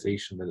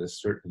visualization, that is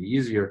certainly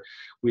easier.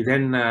 We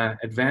then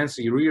advance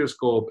the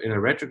ureteroscope in a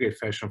retrograde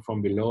fashion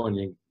from below, and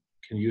you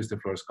can use the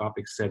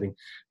fluoroscopic setting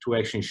to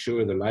actually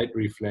show the light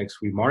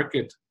reflex. We mark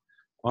it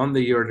on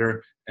the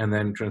ureter and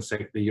then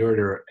transect the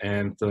ureter.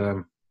 And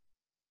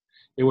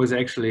it was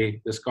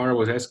actually, the scar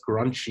was as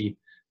crunchy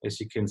as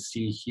you can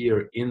see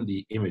here in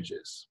the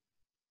images.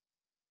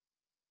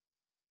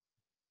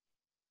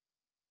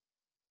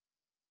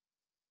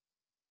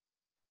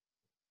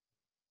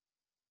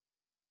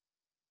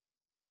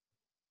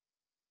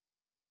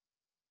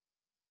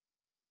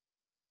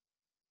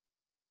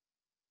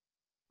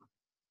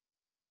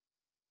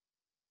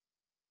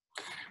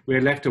 We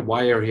left a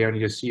wire here, and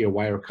you see a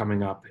wire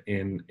coming up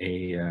in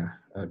a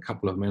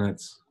couple of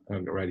minutes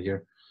right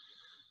here.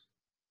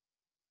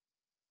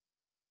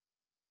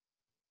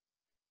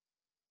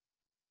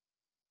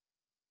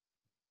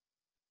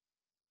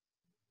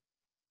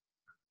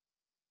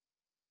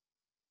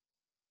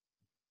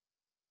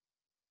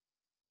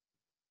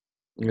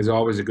 It's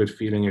always a good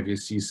feeling if you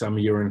see some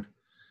urine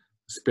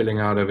spilling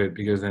out of it,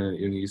 because then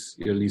you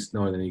at least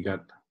know that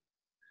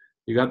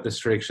you got the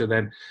stricture.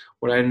 Then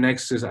what I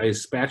next is I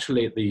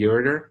spatulate the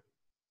ureter,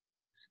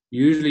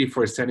 usually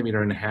for 1.5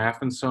 centimeters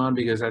and so on,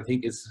 because I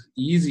think it's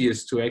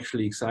easiest to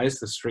actually excise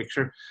the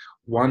stricture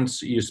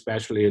once you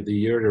spatulate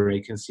the ureter.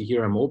 You can see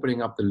here I'm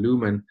opening up the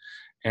lumen,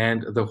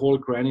 and the whole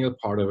cranial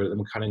part of it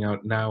I'm cutting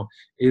out now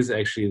is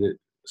actually the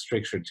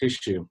stricture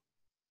tissue,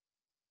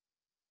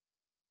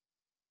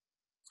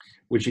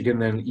 which you can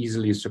then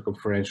easily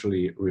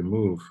circumferentially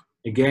remove.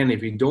 Again,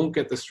 if you don't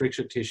get the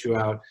stricture tissue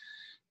out,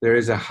 there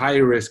is a high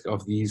risk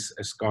of these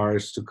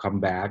scars to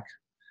come back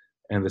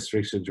and the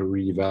stricture to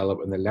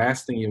redevelop. And the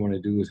last thing you want to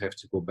do is have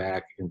to go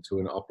back into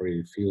an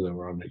operated field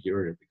around the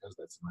ureter, because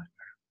that's a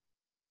nightmare.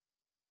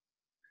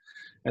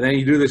 And then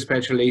you do the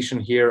spatulation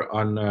here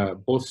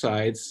on both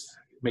sides.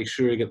 Make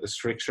sure you get the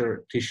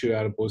stricture tissue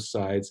out of both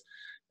sides,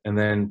 and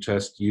then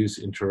just use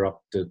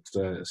interrupted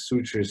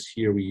sutures.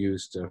 Here we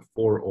used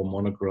 4O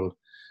monocryl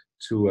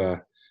to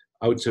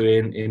out to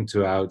in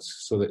to out,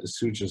 so that the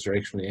sutures are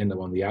actually end up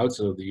on the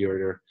outside of the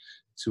ureter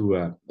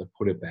to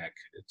put it back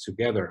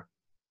together.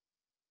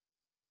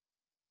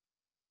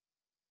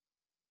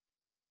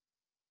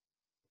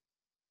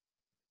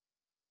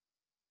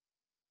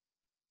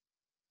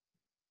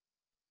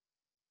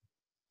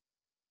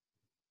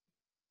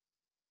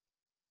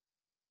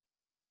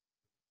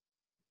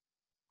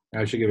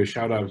 I should give a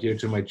shout out here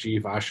to my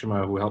chief,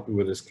 Ashima, who helped me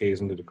with this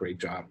case and did a great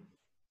job.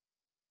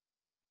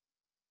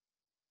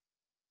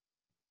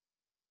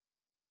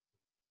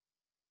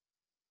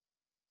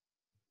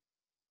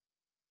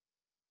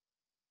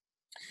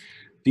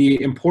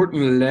 The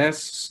important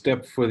last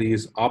step for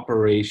these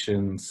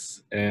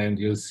operations, and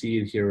you'll see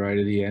it here right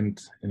at the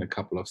end in a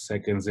couple of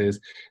seconds, is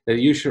that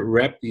you should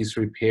wrap these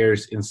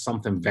repairs in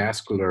something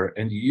vascular.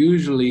 And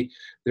usually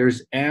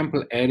there's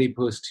ample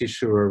adipose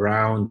tissue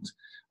around,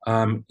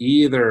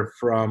 either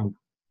from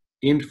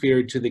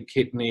inferior to the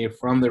kidney,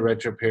 from the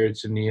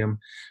retroperitoneum.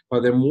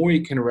 But the more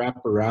you can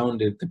wrap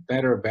around it, the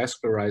better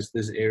vascularized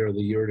this area of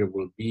the ureter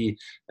will be,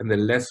 and the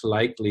less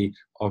likely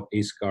of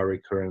a scar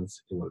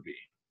recurrence it will be.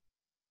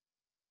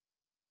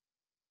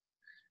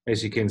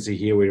 As you can see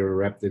here, we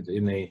wrapped it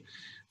in a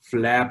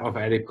flap of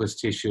adipose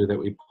tissue that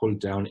we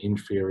pulled down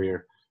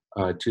inferior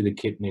to the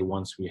kidney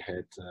once we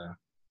had,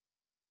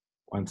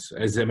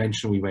 as I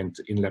mentioned, we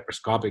went in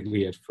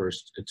laparoscopically at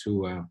first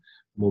to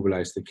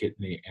mobilize the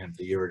kidney and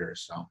the ureter.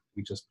 So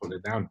we just pulled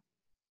it down.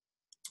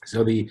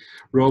 So the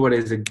robot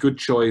is a good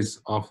choice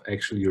of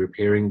actually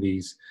repairing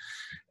these.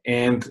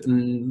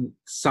 And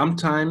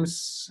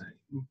sometimes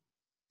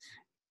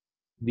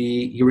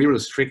the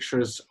ureteral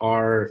strictures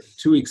are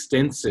too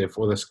extensive,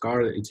 or the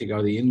scar that you take out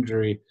of the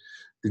injury,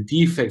 the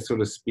defect, so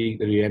to speak,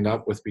 that you end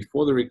up with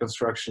before the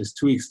reconstruction is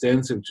too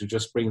extensive to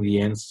just bring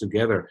the ends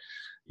together.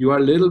 You are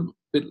a little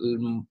bit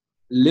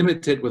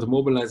limited with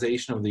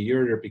mobilization of the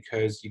ureter,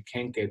 because you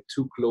can't get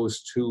too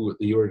close to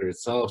the ureter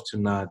itself to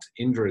not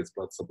injure its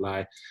blood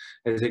supply.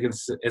 As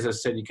I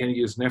said, you can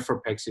use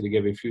nephropexy to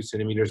give a few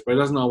centimeters, but it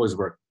doesn't always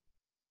work.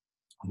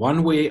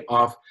 One way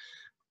of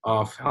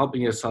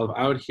helping yourself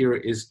out here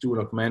is do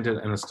an augmented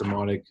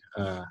anastomotic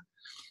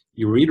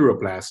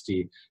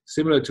ureteroplasty,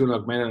 similar to an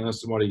augmented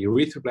anastomotic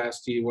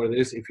urethroplasty. What it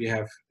is, if you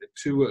have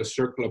two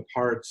circular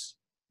parts,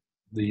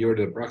 the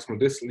ureter, proximal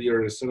distal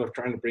ureter, instead of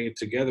trying to bring it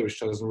together,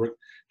 which doesn't work,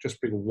 just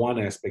bring one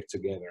aspect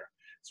together,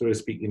 so to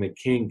speak, in a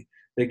kink.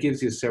 That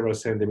gives you several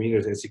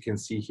centimeters, as you can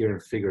see here in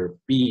figure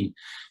B.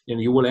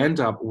 And you will end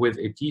up with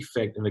a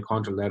defect in the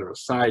contralateral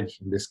side,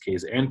 in this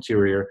case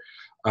anterior.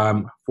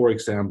 For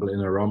example,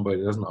 in a rhomboid,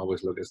 it doesn't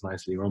always look as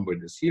nicely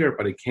rhomboid as here,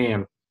 but it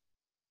can.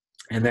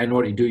 And then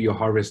what you do, you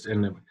harvest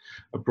an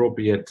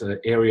appropriate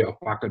area of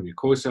buccal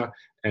mucosa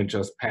and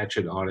just patch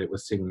it on it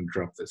with single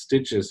drop the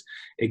stitches.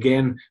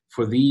 Again,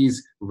 for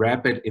these,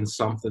 wrap it in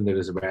something that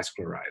is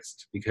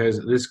vascularized,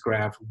 because this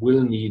graft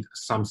will need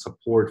some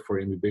support for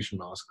inhibition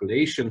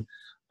osculation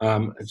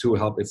to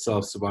help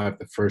itself survive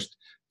the first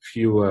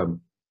few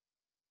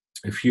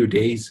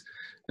days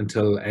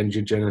until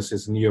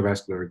angiogenesis and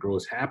neovascular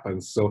growth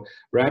happens. So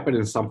wrap it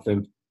in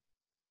something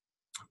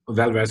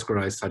well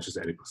vascularized, such as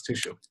adipose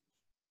tissue.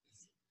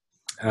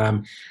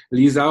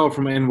 Li Zhao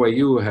from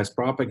NYU has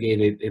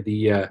propagated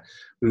the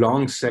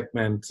long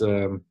segment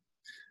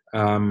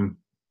buccal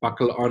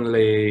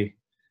onlay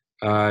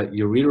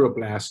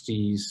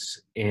ureteroplasties,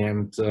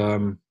 and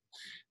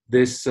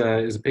this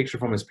is a picture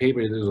from his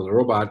paper. This is a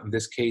robot. In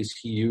this case,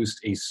 he used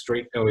he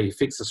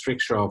fixed a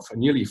stricture of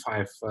nearly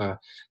 5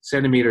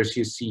 centimeters.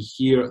 You see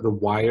here the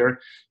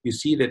wire. You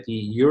see that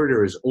the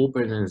ureter is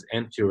open in its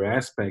anterior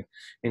aspect,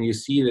 and you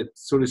see that,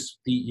 so to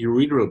speak, the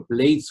ureteral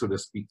blade, so to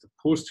speak, the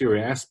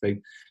posterior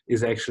aspect,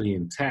 is actually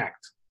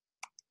intact.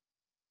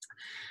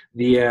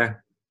 The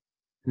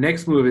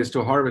next move is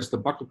to harvest the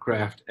buccal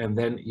graft, and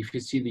then if you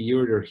see the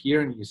ureter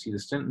here and you see the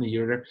stent in the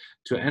ureter,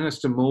 to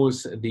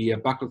anastomose the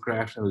buccal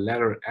graft and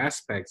lateral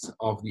aspects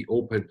of the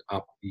opened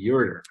up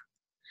ureter.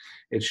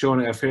 It's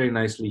shown fairly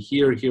nicely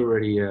here. He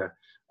already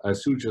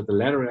sutured the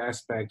lateral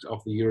aspect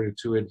of the ureter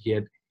to it. He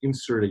had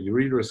inserted a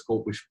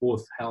ureteroscope, which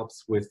both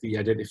helps with the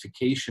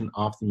identification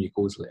of the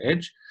mucosal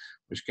edge,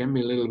 which can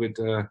be a little bit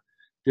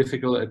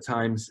difficult at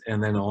times,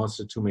 and then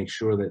also to make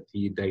sure that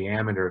the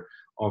diameter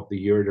of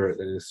the ureter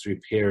that is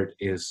repaired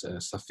is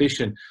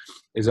sufficient.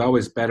 It's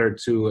always better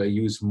to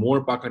use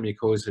more buccal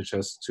mucosa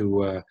just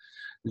to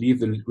leave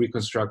the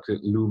reconstructed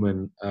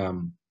lumen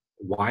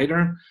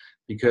wider,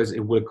 because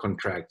it will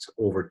contract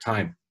over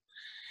time.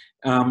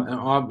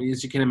 And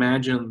as you can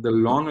imagine, the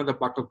longer the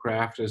buccal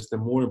graft is, the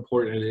more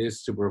important it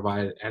is to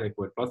provide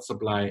adequate blood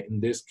supply. In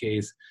this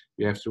case,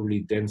 you have to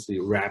really densely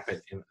wrap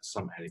it in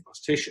some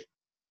adipose tissue.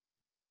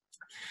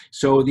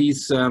 So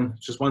these,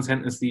 just one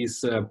sentence,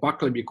 these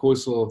buccal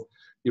mucosal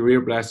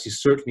ureteroplasties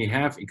certainly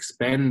have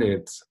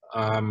expanded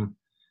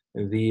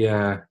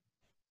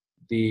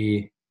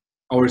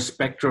our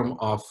spectrum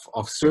of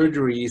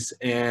surgeries,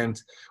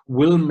 and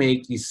will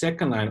make the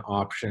second line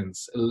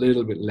options a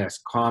little bit less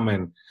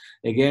common.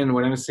 Again,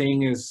 what I'm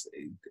saying is,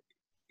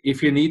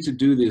 if you need to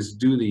do this,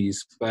 do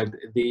these, but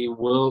they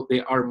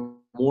are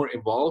more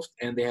involved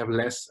and they have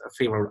less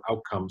favorable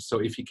outcomes. So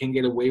if you can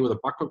get away with a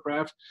buccal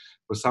graft,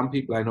 for some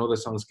people, I know that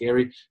sounds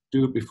scary,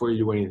 do it before you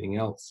do anything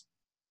else.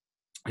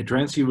 A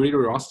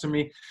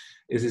transureterostomy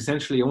is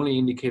essentially only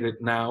indicated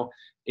now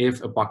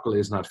if a buccal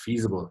is not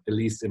feasible, at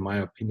least in my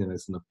opinion.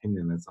 It's an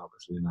opinion that's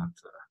obviously not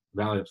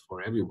valid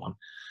for everyone.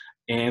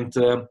 And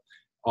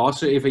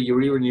also if a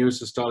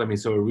ureteroneocystotomy,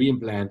 so a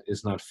reimplant,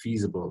 is not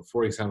feasible.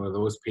 For example,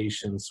 those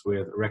patients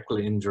with rectal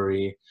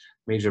injury,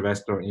 major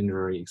vascular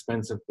injury,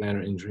 expensive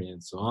bladder injury,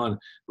 and so on,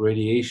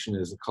 radiation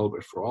is a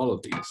culprit for all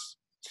of these.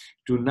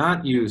 Do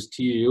not use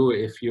TUU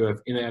if you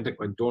have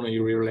inadequate donor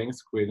ureter length,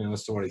 creating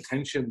anastomotic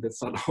tension.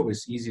 That's not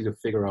always easy to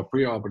figure out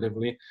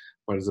preoperatively,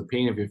 but it's a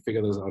pain if you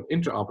figure this out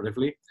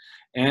intraoperatively.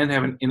 And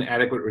have an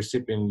inadequate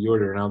recipient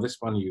ureter. Now, this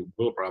one you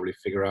will probably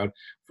figure out.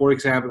 For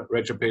example,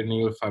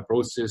 retroperitoneal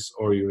fibrosis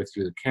or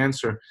urethral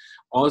cancer.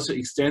 Also,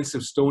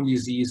 extensive stone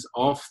disease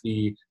of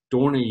the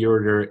donor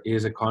ureter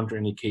is a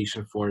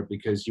contraindication for it,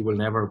 because you will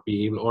never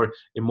be able, or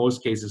in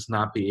most cases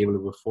not be able, to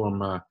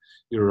perform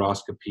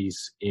ureteroscopies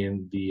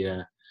in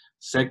the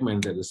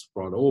segment that is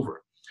brought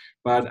over.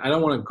 But I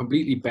don't want to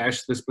completely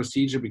bash this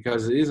procedure,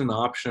 because it is an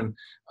option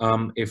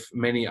if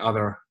many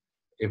other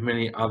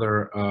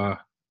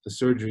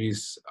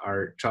surgeries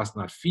are just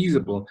not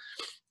feasible.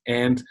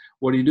 And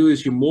what you do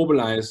is you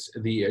mobilize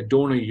the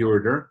donor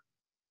ureter,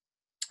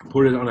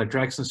 put it on a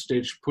traction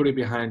stitch, put it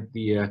behind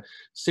the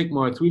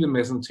sigmoid through the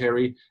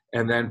mesentery,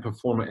 and then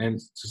perform an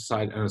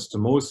end-to-side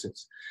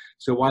anastomosis.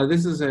 So while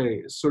this is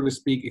a, so to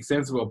speak,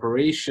 extensive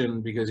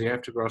operation, because you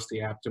have to cross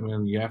the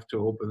abdomen, you have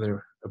to open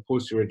the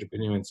posterior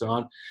retroperineum and so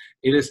on,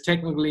 it is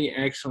technically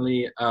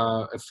actually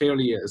a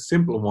fairly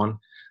simple one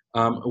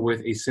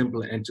with a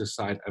simple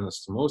end-to-side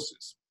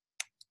anastomosis.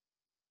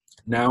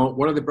 Now,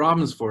 what are the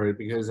problems for it?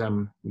 Because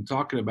I'm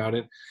talking about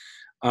it.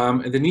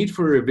 The need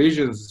for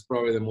revisions is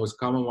probably the most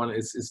common one.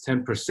 It's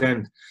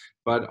 10%,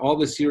 but all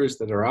the series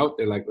that are out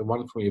there, like the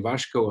one from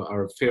Ivashko,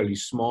 are fairly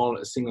small,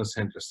 a single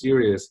center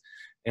series.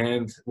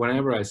 And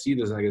whenever I see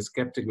this, I get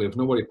skeptical if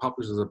nobody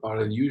publishes about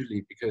it,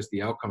 usually because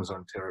the outcomes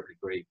aren't terribly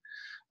great.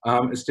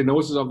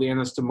 Stenosis of the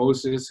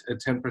anastomosis at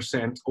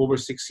 10%, over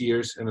 6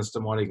 years,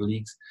 anastomotic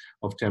leaks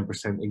of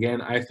 10%.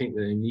 Again, I think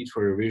the need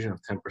for revision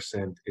of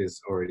 10%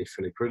 is already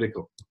fairly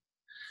critical.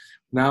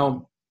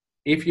 Now,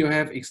 if you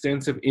have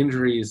extensive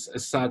injuries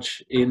as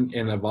such in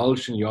an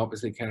avulsion, you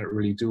obviously cannot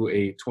really do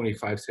a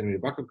 25 centimeter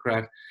buccal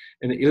graft,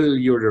 and the ileal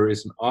ureter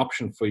is an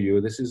option for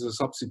you. This is a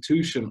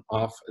substitution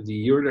of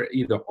the ureter,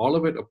 either all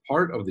of it or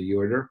part of the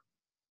ureter,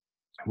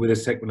 with a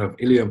segment of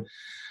ileum.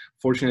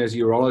 Fortunately, as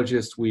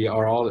urologists, we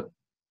are all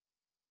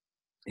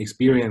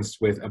experienced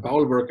with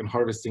bowel work, and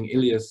harvesting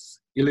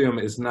ileum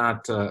is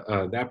not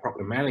that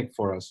problematic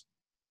for us.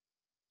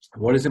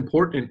 What is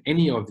important in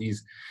any of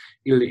these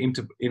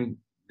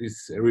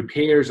these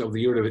repairs of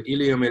the ureter with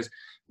ileum is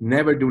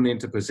never do an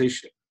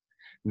interposition.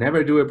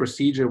 Never do a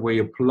procedure where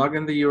you plug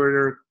in the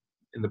ureter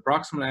in the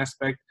proximal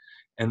aspect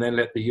and then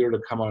let the ureter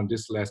come out on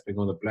distal aspect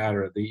on the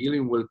bladder. The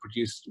ileum will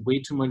produce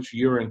way too much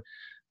urine,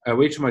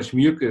 way too much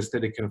mucus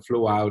that it can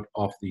flow out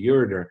of the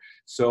ureter.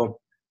 So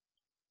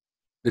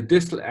the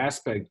distal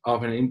aspect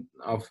of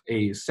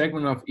a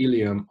segment of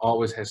ileum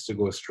always has to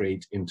go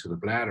straight into the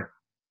bladder.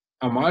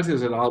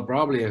 Amartya et al.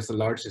 Probably has the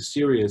largest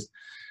series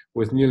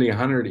with nearly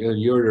 100 ill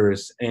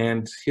ureters,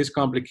 and his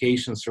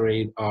complications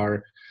rate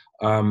are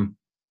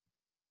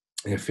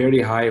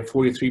fairly high,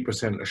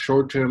 43%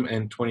 short-term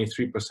and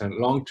 23%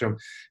 long-term.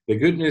 The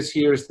good news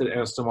here is that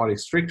anastomotic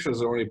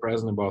strictures are only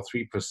present in about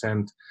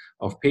 3%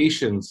 of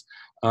patients.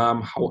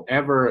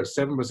 However,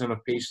 7%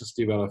 of patients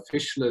develop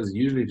fistulas,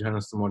 usually to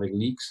anastomotic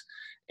leaks,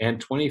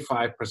 and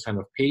 25%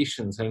 of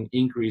patients have an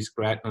increased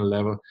creatinine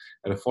level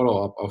at a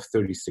follow-up of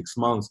 36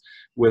 months.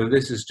 Whether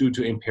this is due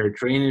to impaired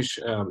drainage,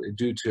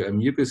 due to a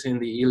mucus in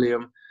the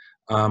ileum,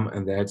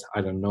 and that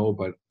I don't know,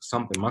 but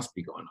something must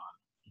be going on.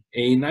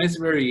 A nice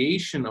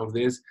variation of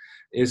this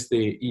is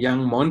the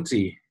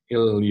Young-Monty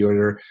ill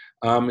ureter,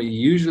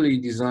 usually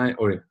designed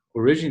or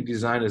originally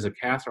designed as a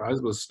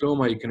catheterizable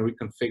stoma. You can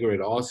reconfigure it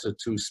also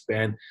to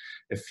span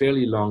a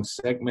fairly long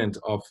segment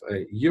of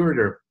a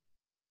ureter.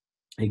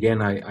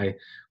 Again, I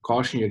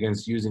caution you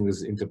against using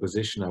this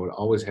interposition. I would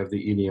always have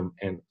the ileum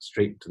and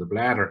straight to the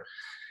bladder.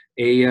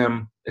 A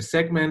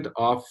segment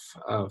of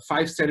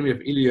 5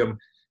 centimeters of ileum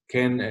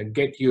can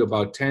get you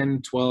about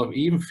 10, 12,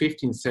 even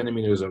 15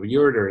 centimeters of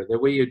ureter. The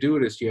way you do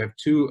it is you have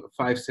 2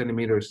 5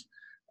 centimeters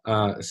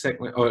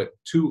segment, or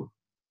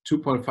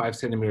 2.5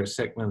 centimeter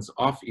segments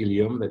of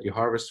ileum that you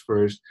harvest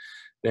first.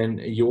 Then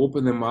you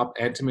open them up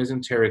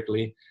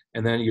antimesenterically,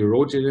 and then you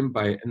rotate them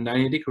by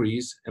 90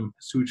 degrees and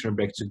suture them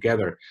back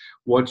together.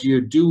 What you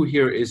do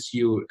here is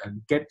you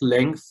get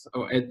length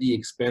at the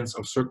expense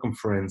of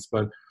circumference,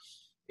 but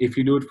if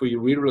you do it for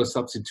ureteral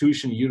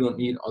substitution, you don't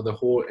need the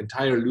whole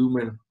entire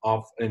lumen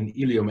of an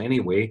ileum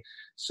anyway,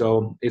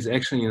 so it's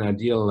actually an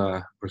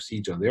ideal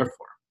procedure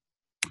therefore.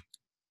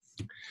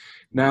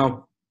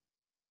 Now,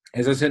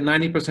 as I said,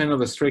 90% of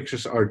the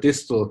strictures are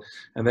distal,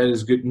 and that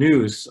is good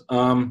news.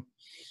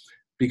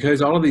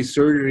 Because all of these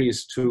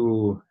surgeries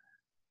to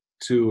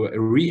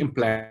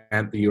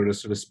re-implant the ureter,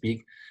 so to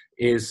speak,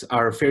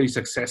 are fairly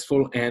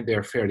successful, and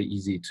they're fairly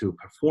easy to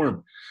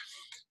perform.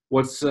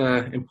 What's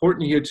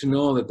important here to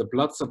know that the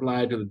blood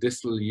supply to the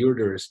distal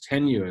ureter is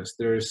tenuous.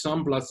 There is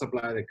some blood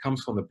supply that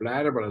comes from the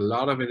bladder, but a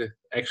lot of it is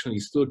actually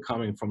still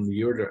coming from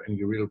the ureter and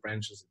ureteral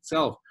branches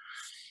itself.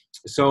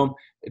 So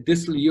a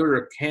distal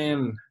ureter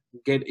can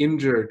get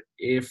injured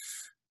if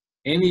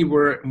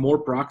anywhere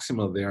more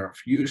proximal there,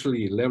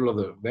 usually level of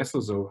the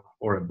vessels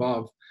or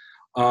above,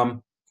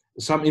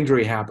 some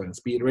injury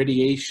happens, be it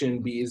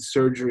radiation, be it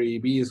surgery,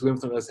 be it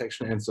lymph node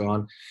dissection, and so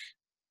on.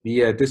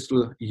 The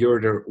distal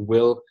ureter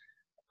will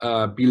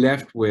be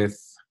left with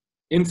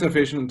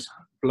insufficient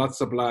blood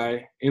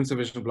supply.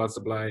 Insufficient blood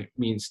supply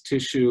means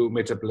tissue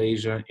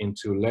metaplasia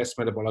into less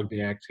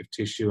metabolically active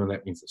tissue, and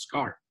that means a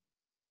scar.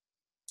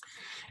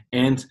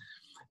 And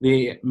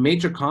the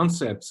major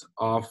concept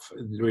of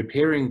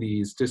repairing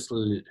these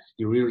distal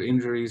ureteral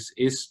injuries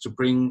is to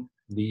bring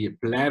the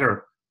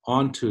bladder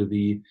onto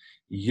the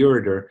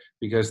ureter,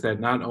 because that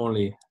not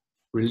only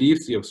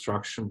relieves the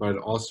obstruction, but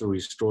it also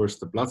restores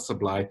the blood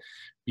supply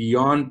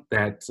beyond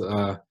that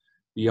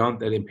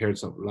impaired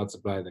blood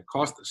supply that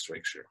caused the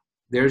stricture.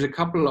 There's a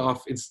couple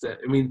of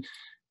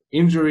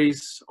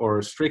injuries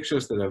or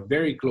strictures that are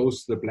very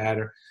close to the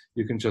bladder.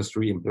 You can just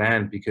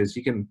re-implant because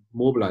you can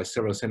mobilize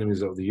several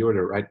centimeters of the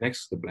ureter right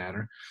next to the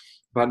bladder.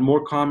 But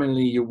more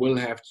commonly, you will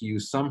have to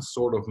use some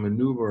sort of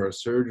maneuver or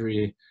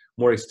surgery,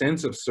 more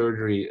extensive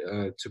surgery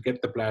to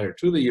get the bladder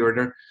to the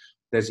ureter.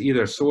 There's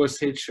either a psoas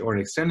hitch or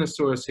an extended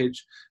psoas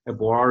hitch, a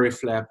Boari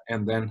flap,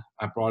 and then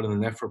I brought in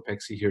the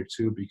nephropexy here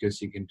too,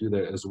 because you can do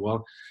that as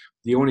well.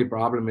 The only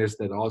problem is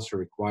that also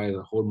requires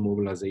a whole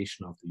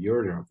mobilization of the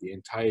ureter, of the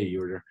entire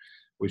ureter,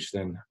 which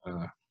then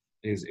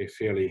is a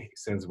fairly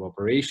extensive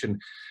operation.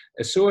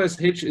 A psoas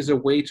hitch is a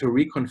way to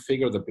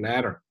reconfigure the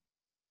bladder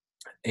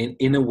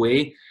in a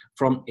way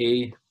from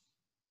a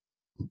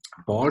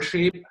ball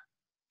shape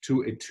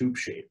to a tube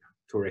shape,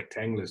 to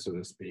rectangular, so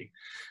to speak.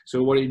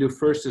 So what you do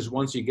first is,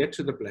 once you get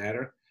to the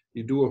bladder,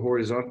 you do a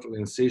horizontal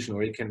incision,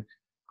 or you can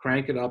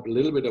crank it up a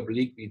little bit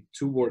obliquely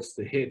towards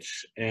the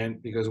hitch.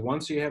 And because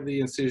once you have the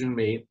incision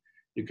made,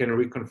 you can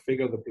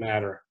reconfigure the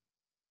bladder,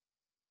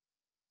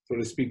 so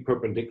to speak,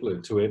 perpendicular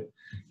to it,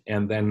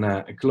 and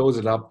then close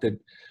it up. That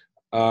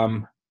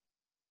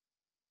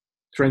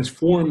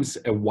transforms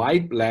a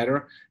wide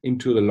bladder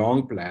into the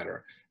long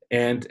bladder,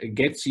 and it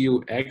gets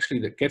you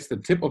that gets the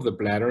tip of the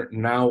bladder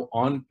now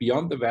on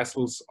beyond the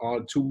vessels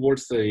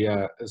towards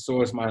the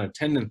psoas minor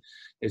tendon,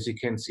 as you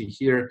can see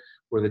here,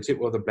 where the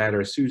tip of the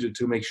bladder is sutured,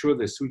 to make sure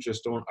the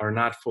sutures are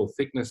not full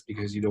thickness,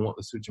 because you don't want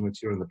the suture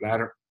material in the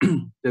bladder.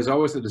 There's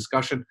always a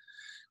discussion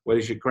whether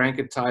you should crank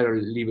it tight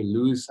or leave it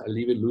loose. I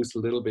leave it loose a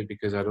little bit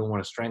because I don't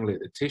want to strangulate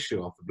the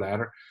tissue of the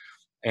bladder.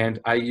 And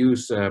I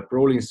use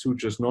Brolin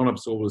sutures,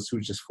 non-absorbable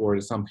sutures for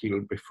it. Some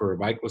people prefer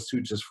Vicryl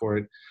sutures for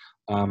it.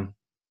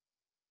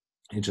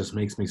 It just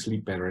makes me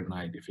sleep better at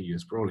night if you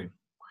use Brolin.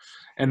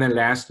 And then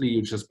lastly,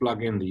 you just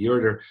plug in the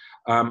ureter.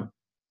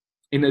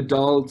 In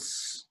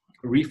adults,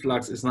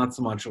 reflux is not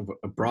so much of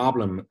a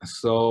problem.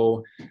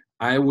 So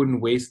I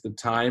wouldn't waste the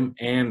time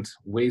and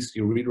waste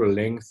ureteral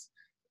length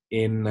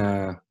in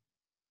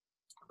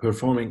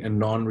performing a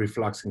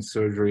non-refluxing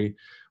surgery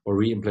or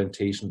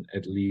reimplantation,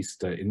 at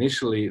least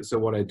initially. So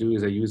what I do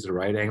is I use the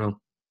right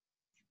angle,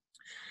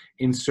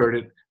 insert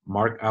it,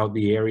 mark out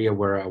the area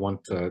where I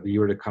want the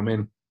ureter to come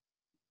in,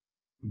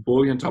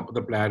 bully on top of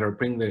the bladder,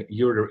 bring the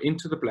ureter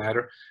into the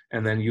bladder,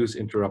 and then use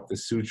interrupted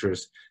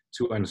sutures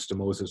to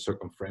anastomosis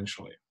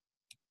circumferentially.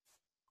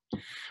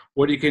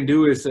 What you can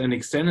do is an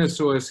extended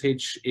psoas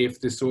hitch if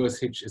the psoas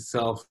hitch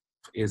itself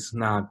is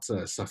not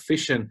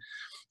sufficient.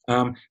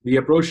 The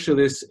approach to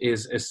this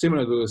is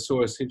similar to the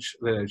psoas hitch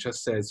that I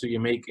just said. So you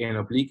make an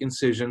oblique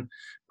incision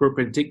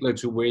perpendicular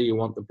to where you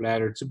want the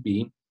bladder to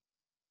be,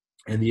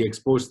 and you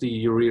expose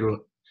the ureteral,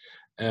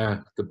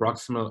 the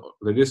proximal,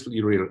 the distal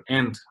ureteral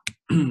end,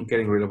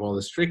 getting rid of all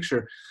the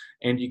stricture,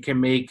 and you can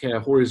make a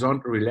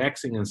horizontal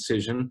relaxing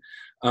incision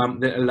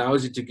that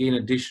allows you to gain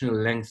additional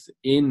length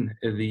in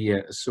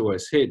the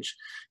psoas hitch.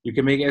 You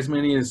can make as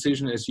many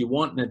incisions as you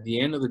want, and at the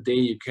end of the day,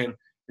 you can,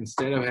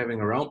 instead of having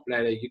a round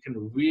bladder, you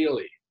can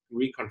really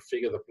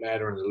reconfigure the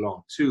bladder in the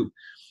long tube.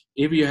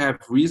 If you have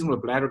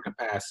reasonable bladder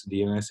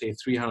capacity, and I say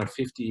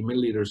 350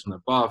 milliliters and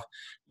above,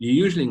 you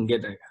usually can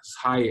get as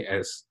high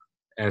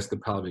as the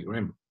pelvic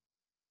rim.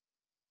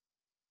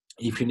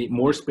 If you need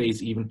more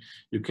space even,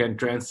 you can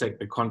transect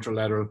the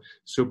contralateral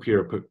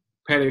superior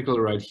pedicle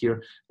right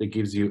here that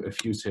gives you a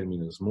few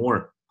centimeters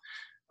more.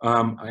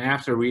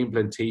 After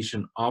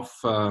reimplantation of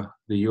the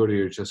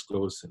ureter, just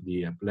close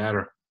the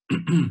bladder.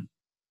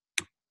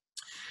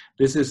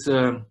 This is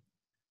an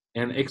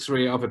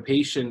X-ray of a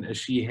patient.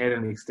 She had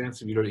an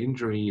extensive uterine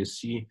injury. You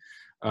see,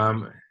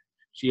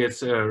 she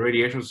has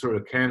radiation sort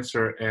of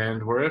cancer,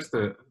 and whereas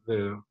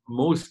the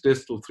most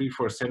distal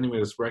 3-4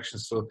 centimeters were actually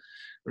still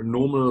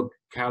normal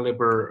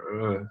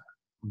caliber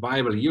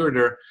viable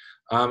ureter,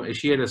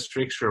 she had a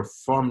stricture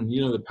from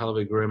the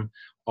pelvic rim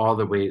all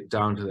the way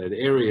down to that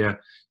area.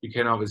 You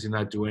can obviously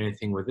not do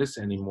anything with this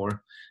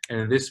anymore.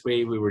 And in this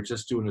way, we were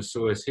just doing a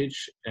psoas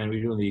hitch, and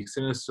we're doing the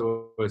extended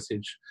psoas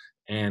hitch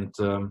and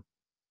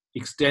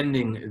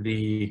extending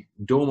the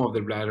dome of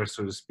the bladder,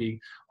 so to speak,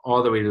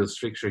 all the way to the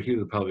stricture here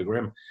to the pelvic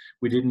rim.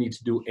 We didn't need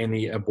to do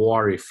any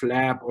Boary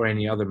flap or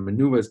any other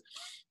maneuvers.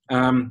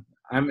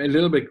 I'm a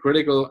little bit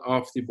critical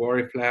of the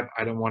Boary flap.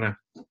 I don't want to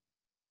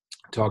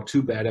talk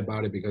too bad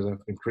about it because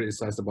I've been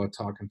criticized about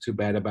talking too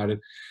bad about it.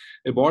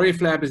 A Boary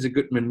flap is a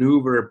good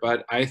maneuver,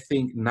 but I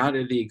think not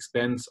at the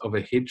expense of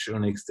a hitch or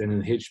an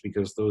extended hitch,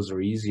 because those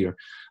are easier.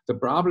 The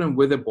problem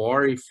with a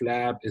Boary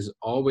flap is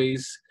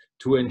always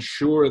to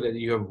ensure that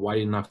you have wide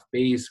enough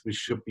base, which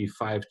should be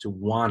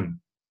 5:1.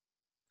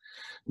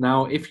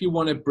 Now, if you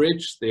want to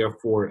bridge,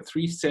 therefore,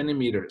 3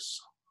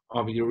 centimeters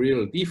of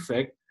ureteral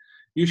defect,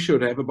 you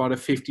should have about a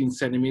 15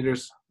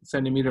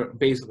 centimeter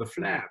base of the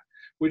flap,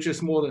 which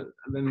is more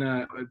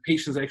than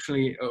patients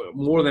actually,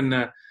 more than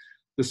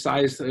the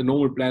size a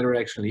normal bladder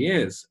actually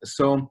is.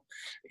 So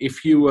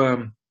if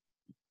you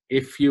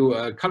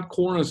cut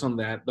corners on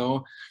that,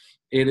 though,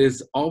 it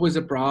is always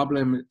a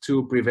problem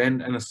to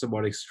prevent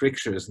anastomotic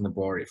strictures in the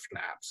Boary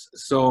flaps.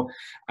 So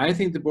I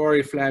think the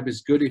Boary flap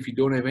is good if you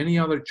don't have any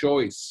other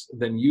choice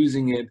than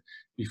using it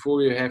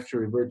before you have to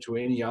revert to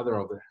any other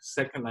of the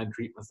second-line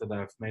treatments that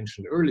I've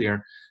mentioned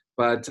earlier.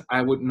 But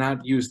I would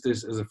not use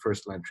this as a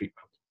first-line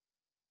treatment.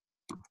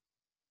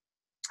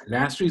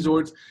 Last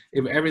resort,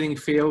 if everything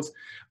fails,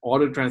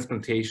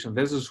 autotransplantation.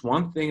 This is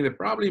one thing that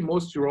probably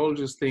most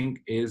urologists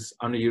think is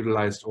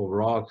underutilized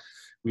overall.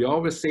 We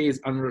always say it's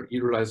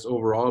underutilized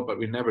overall, but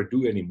we never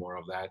do any more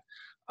of that.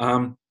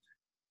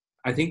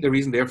 I think the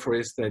reason, therefore,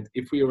 is that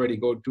if we already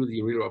go do the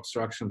ureteral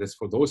obstruction, that's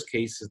for those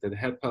cases that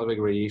have pelvic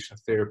radiation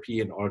therapy,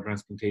 and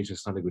autotransplantation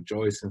is not a good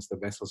choice since the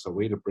vessels are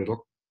way too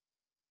brittle.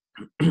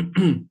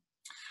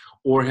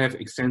 Or have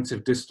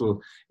extensive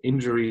distal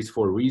injuries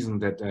for a reason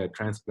that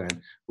transplant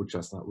would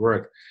just not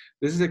work.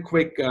 This is a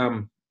quick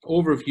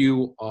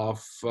overview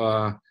of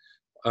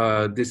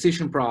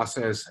decision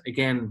process.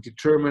 Again,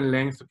 determine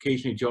length,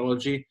 location,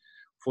 etiology.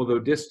 For the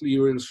distal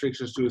ureteral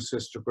strictures, do a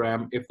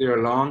cystogram. If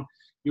they're long,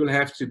 you'll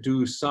have to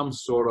do some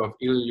sort of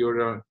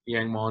ileal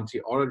Yang-Monti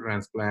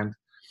autotransplant.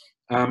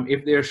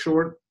 If they're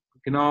short,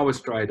 you can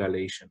always try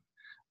dilation.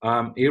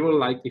 It will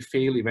likely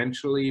fail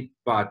eventually,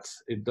 but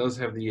it does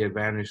have the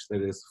advantage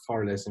that it's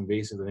far less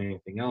invasive than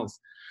anything else.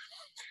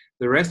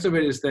 The rest of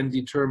it is then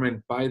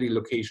determined by the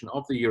location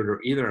of the ureter,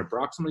 either a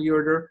proximal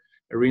ureter,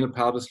 a renal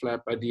pelvis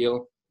flap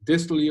ideal,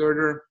 distal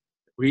ureter,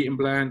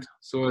 reimplant,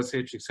 psoas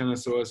hitch, extended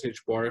psoas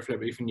hitch, Boary flap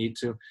if you need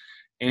to,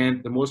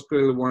 and the most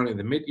critical one in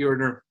the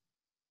mid-ureter,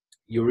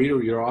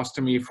 ureteral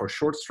urostomy for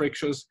short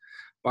strictures.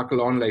 Buccal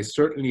onlay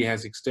certainly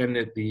has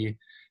extended the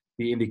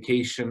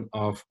indication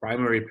of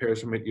primary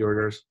pairs of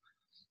mid-ureters.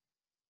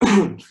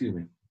 Excuse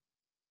me.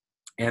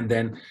 And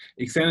then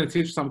extended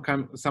hitch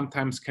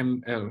sometimes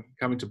can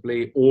come into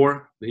play,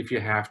 or if you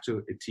have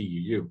to, a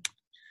TUU.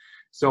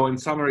 So in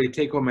summary,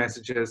 take-home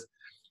messages: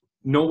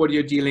 know what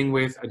you're dealing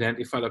with,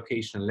 identify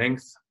location and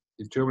length,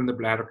 determine the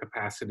bladder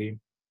capacity,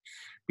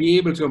 be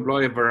able to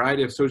employ a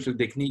variety of surgical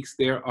techniques.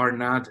 They are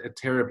not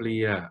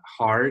terribly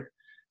hard.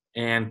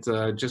 And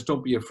just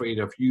don't be afraid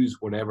of use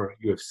whatever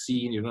you have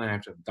seen. You don't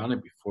have to have done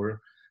it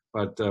before,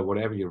 but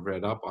whatever you've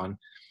read up on.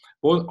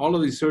 Well, all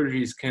of these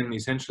surgeries can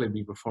essentially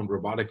be performed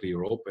robotically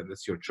or open.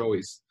 That's your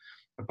choice.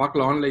 A buccal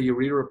onlay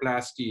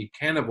ureteroplasty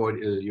can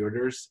avoid ill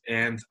ureters,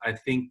 and I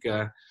think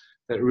that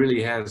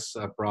really has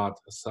brought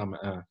some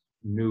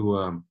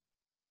new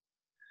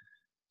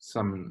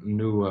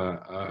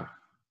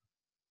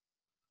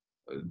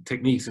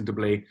techniques into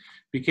play.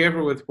 Be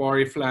careful with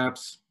Bari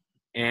flaps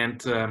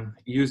and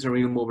use the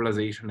renal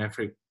mobilization.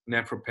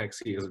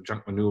 Nephropexy as a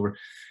junk maneuver.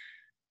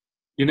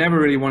 You never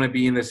really want to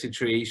be in a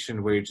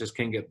situation where you just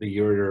can't get the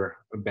ureter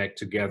back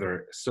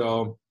together.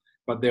 So,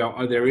 but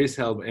there is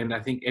help, and I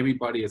think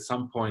everybody at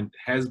some point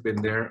has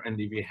been there. And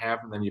if you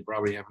haven't, then you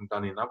probably haven't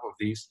done enough of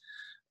these.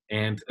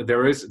 And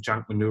there is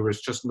junk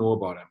maneuvers. Just know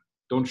about them.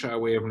 Don't shy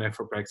away from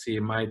nephropexy.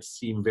 It might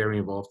seem very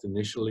involved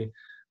initially,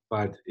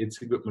 but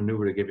it's a good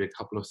maneuver to give you a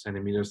couple of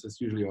centimeters. That's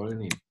usually all you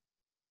need.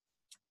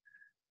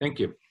 Thank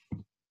you.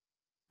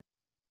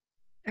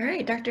 All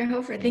right, Dr.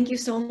 Hofer, thank you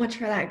so much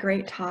for that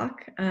great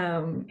talk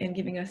and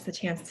giving us the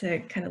chance to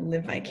kind of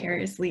live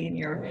vicariously in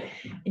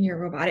your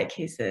robotic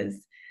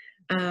cases.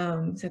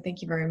 So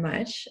thank you very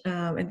much.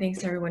 And thanks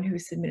to everyone who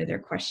submitted their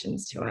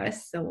questions to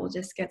us. So we'll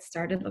just get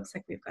started. Looks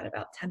like we've got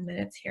about 10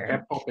 minutes here.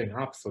 Kept popping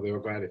up, so there were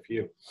quite a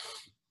few.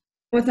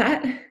 What's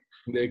that?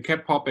 They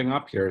kept popping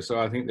up here, so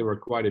I think there were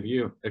quite a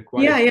few.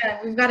 Yeah,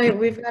 we've got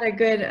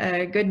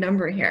a good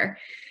number here.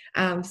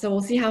 So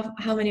we'll see how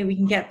many we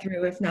can get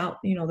through. If not,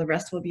 the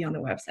rest will be on the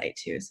website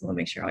too. So we'll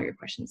make sure all your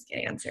questions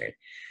get answered.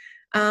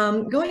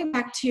 Going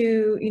back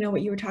to,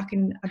 what you were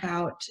talking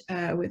about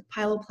with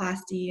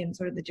pyeloplasty and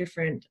sort of the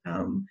different,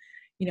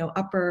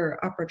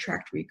 upper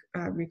tract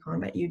recon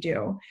that you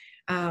do.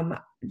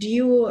 Do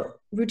you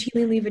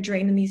routinely leave a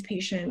drain in these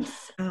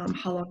patients?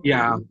 How long?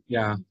 Yeah.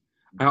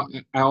 I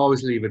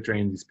always leave a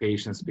drain in these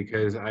patients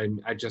because I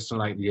just don't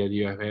like the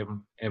idea of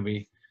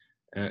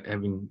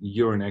having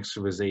urine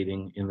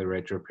extravasating in the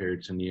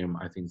retroperitoneum.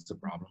 I think it's a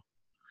problem.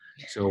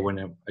 So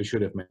I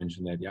should have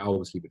mentioned that. Yeah, I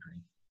always leave a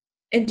drain.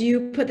 And do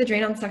you put the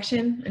drain on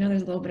suction? I know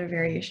there's a little bit of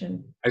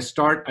variation. I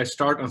start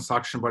on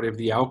suction, but if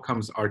the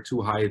outcomes are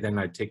too high, then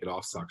I take it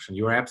off suction.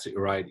 You're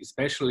absolutely right,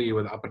 especially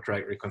with upper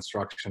tract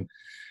reconstruction.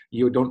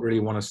 You don't really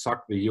want to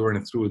suck the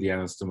urine through the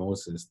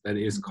anastomosis. That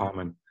is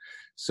common.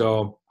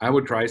 So I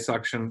would try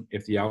suction.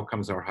 If the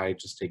outcomes are high,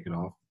 just take it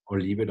off or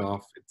leave it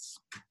off.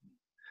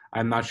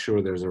 I'm not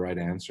sure there's a right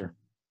answer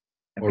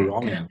or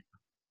wrong answer.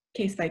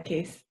 Case by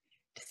case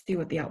to see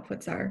what the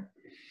outputs are.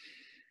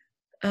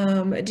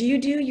 Do you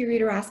do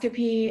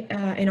ureteroscopy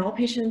in all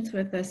patients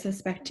with a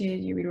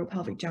suspected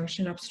ureteropelvic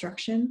junction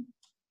obstruction?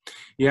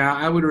 Yeah,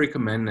 I would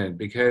recommend it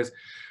because,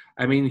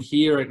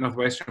 here at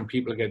Northwestern,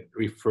 people get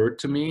referred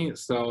to me,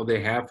 so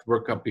they have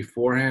workup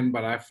beforehand,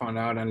 but I found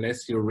out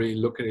unless you really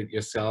look at it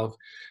yourself,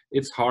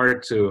 it's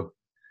hard to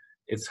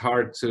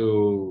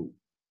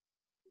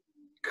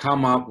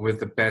come up with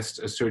the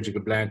best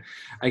surgical plan.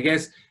 I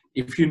guess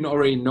if you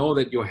already know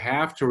that you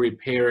have to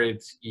repair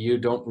it, you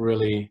don't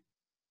really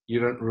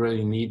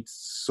need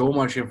so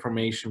much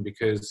information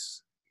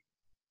because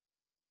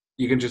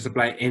you can just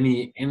apply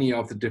any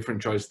of the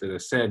different choices that I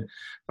said.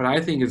 But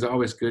I think it's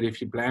always good if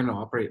you plan to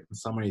operate on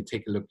somebody,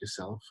 take a look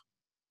yourself.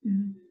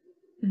 Mm-hmm.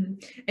 Mm-hmm.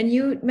 And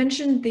you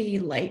mentioned the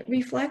light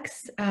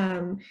reflex.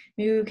 Maybe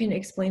you can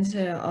explain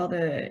to all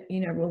the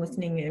everyone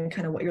listening and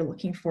kind of what you're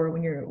looking for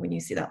when you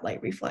see that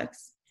light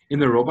reflex. In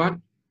the robot?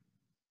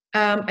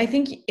 I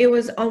think it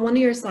was on one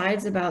of your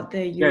slides about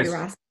the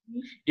ureteroscopy.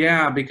 Yes.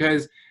 Yeah,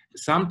 because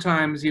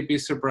sometimes you'd be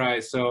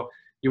surprised. So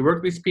you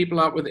work these people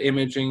out with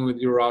imaging, with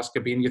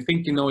uroscopy, and you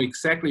think you know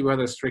exactly where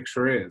the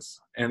stricture is.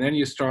 And then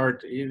you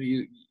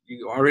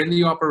are in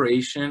the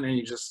operation and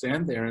you just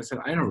stand there and say,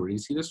 I don't really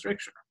see the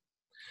stricture.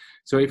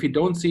 So if you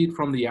don't see it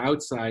from the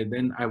outside,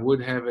 then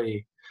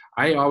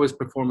I always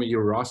perform a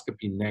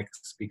uroscopy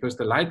next because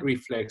the light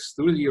reflex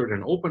through the ureter,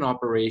 an open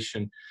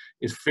operation,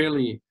 is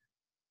fairly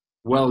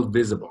well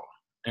visible.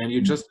 And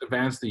you just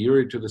advance the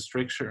ureter to the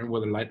stricture, and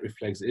where the light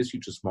reflex is, you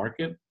just mark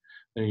it.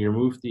 Then you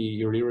remove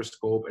the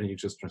ureteroscope and you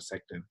just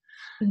transect it.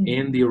 Mm-hmm.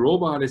 And the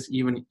robot is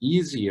even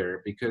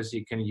easier because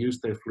you can use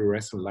the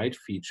fluorescent light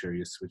feature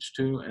you switch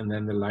to, and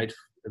then the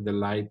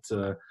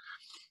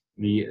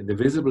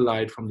visible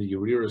light from the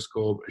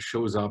ureteroscope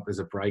shows up as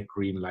a bright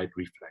green light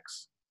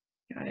reflex.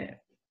 Got it.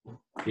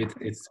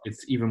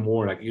 It's even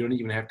more like you don't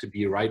even have to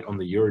be right on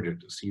the ureter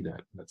to see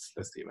that. That's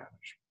the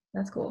advantage.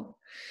 That's cool.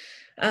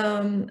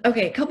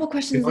 Okay, a couple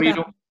questions.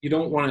 You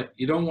don't want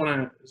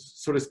to,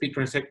 so to speak,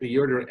 transect the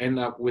ureter and end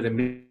up with a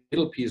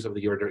middle piece of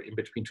the ureter in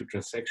between two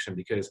transections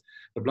because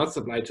the blood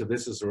supply to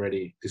this is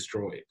already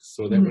destroyed.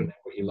 So that will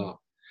never heal up.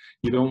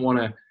 You want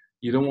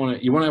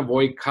to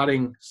avoid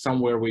cutting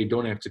somewhere where you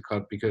don't have to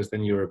cut because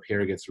then your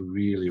repair gets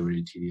really,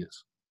 really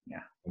tedious.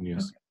 Yeah. Okay.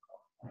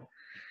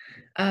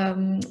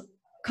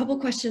 Couple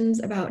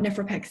questions about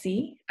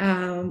nephropexy.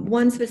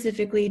 One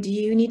specifically, do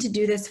you need to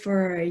do this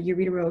for a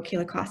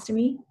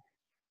ureterochelicoscopy?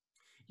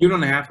 You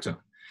don't have to.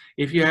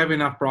 If you have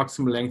enough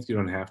proximal length, you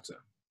don't have to.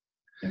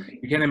 Okay.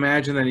 You can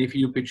imagine that if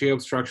UPJ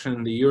obstruction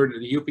in the ureter,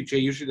 the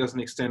UPJ usually doesn't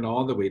extend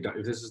all the way down.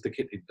 If this is the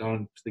kidney,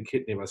 down to the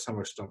kidney, but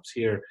somewhere stops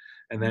here.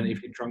 And then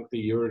if you trunk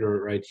the ureter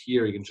right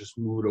here, you can just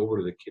move it over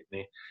to the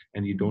kidney,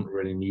 and you don't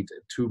really need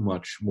too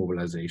much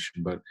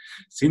mobilization. But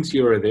since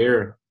you're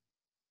there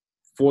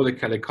for the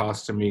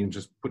chelicostomy, you can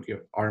just put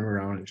your arm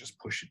around and just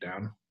push it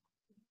down.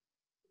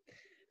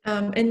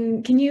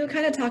 And can you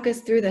kind of talk us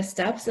through the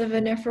steps of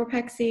a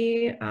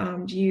nephropexy?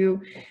 Do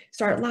you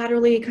start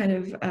laterally, kind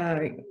of,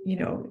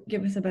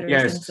 give us a better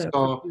sense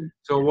of?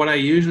 So what I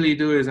usually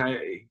do is I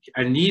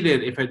need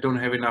it if I don't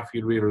have enough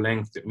ureter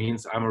length. It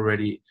means I'm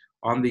already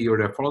on the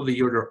ureter. I follow the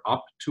ureter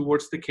up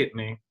towards the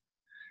kidney,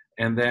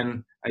 and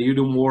then you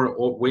do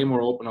way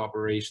more open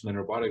operation than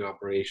robotic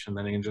operation.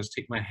 Then I can just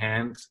take my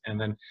hands and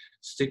then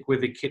stick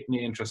with the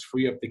kidney and just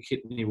free up the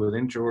kidney with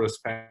intraorous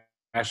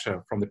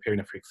fascia from the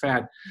perinephric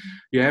fat.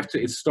 You have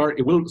to,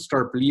 it will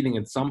start bleeding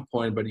at some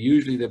point, but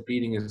usually the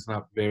bleeding is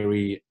not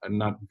very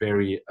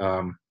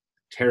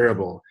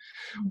terrible.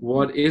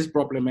 What is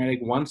problematic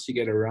once you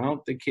get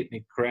around the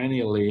kidney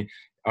cranially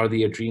are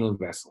the adrenal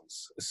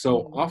vessels.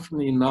 So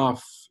often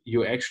enough,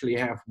 you actually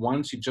have,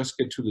 once you just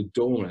get to the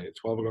dome at a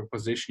 12 o'clock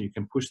position, you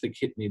can push the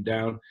kidney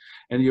down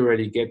and you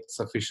already get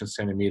sufficient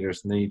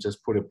centimeters. And then you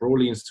just put a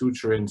Brolean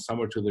suture in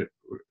somewhere to the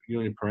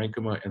urinary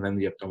parenchyma and then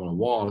the abdominal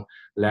wall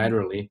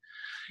laterally.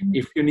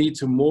 If you need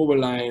to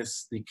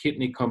mobilize the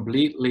kidney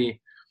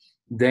completely,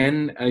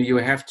 then you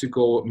have to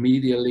go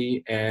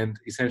medially and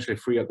essentially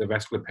free up the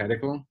vascular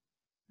pedicle.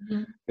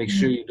 Make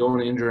sure you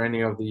don't injure any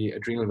of the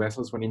adrenal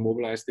vessels when you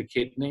mobilize the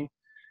kidney,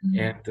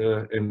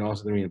 and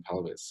also the renal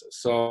pelvis.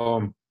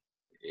 So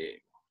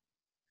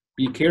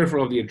be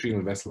careful of the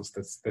adrenal vessels.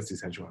 That's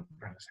essential what I'm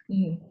trying to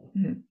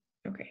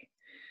say. Okay.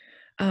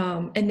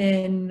 And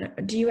then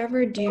do you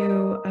ever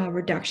do a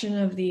reduction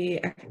of the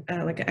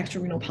like an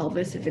extrarenal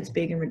pelvis if it's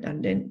big and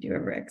redundant? Do you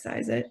ever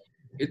excise it?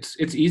 It's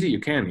easy. You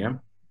can, yeah.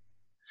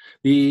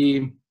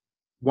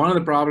 One of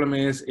the problem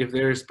is if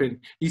there's been,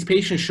 these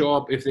patients show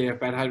up if they have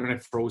bad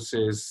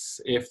hydronephrosis,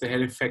 if they had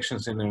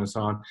infections in there and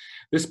so on.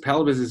 This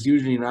pelvis is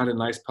usually not a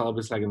nice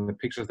pelvis like in the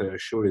pictures that I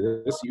showed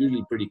you. This is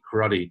usually pretty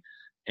cruddy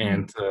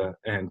and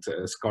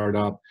scarred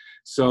up.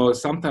 So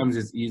sometimes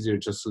it's easier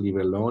just to leave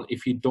it alone.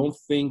 If you don't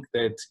think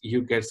that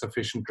you get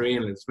sufficient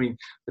drainage, I mean,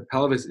 the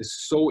pelvis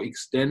is so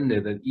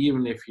extended that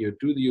even if you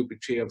do the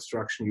UPJ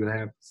obstruction, you'll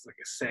have like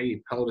a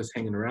saggy pelvis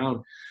hanging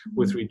around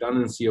with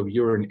redundancy of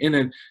urine in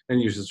it, then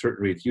you should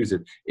certainly use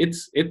it.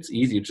 It's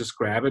easy. Just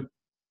grab it,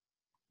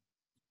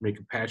 make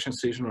a patch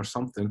incision or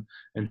something,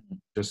 and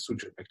just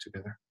suture it back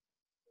together.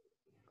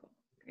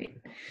 Great.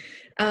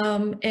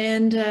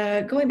 And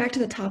going back to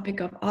the topic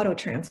of auto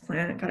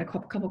transplant, got a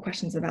couple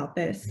questions about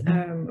this.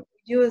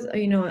 We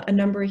do, a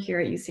number here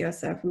at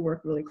UCSF. We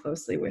work really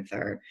closely with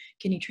our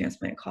kidney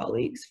transplant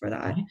colleagues for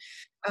that.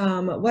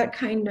 What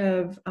kind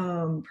of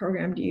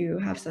program do you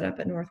have set up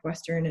at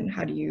Northwestern, and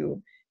how do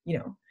you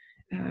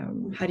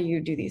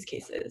do these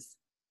cases?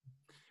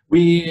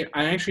 I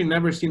actually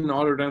never seen an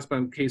auto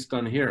transplant case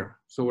done here.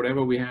 So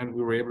whatever we had,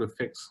 we were able to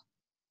fix.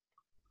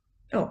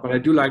 Oh. But I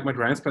do like my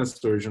transplant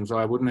surgeon, so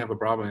I wouldn't have a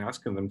problem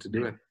asking them to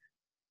do it.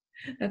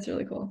 That's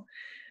really cool.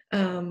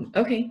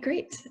 Okay,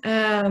 great.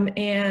 And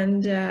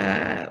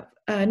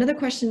another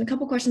question, a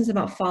couple questions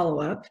about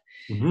follow-up.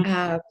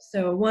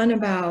 So one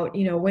about,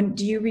 when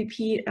do you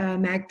repeat a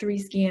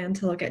MAG3 scan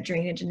to look at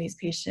drainage in these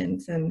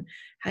patients, and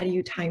how do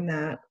you time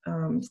that,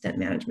 stent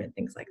management,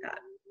 things like that?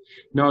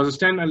 No, the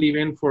stent I leave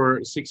in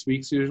for 6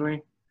 weeks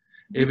usually.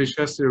 If it's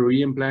just a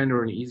reimplant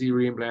or an easy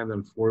reimplant,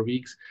 then 4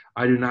 weeks.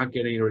 I do not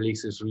get any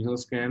releases renal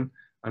scan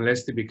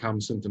unless they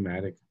become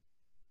symptomatic.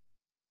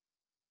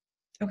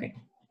 Okay,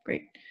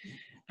 great.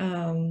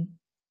 And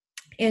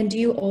do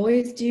you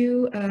always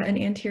do an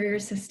anterior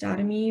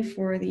cystotomy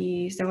for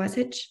the psoas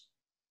hitch?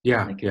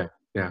 Yeah,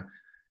 yeah.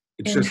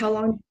 It's and just, how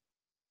long?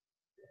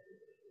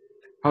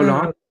 How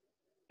long?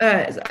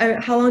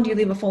 How long do you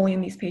leave a Foley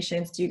in these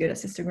patients? Do you get a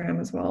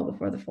cystogram as well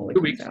before the Foley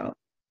comes out?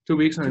 2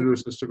 weeks and I do a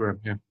cystogram,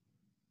 yeah.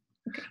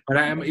 Okay.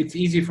 But it's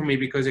easy for me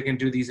because I can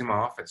do these in my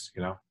office,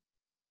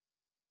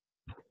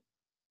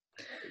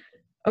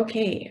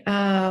 Okay.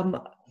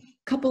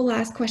 Couple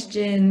last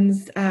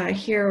questions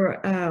here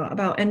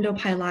about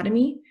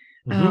endopilotomy.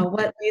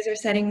 What laser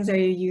settings are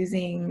you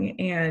using,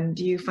 and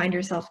do you find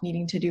yourself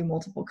needing to do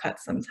multiple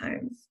cuts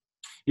sometimes?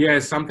 Yeah,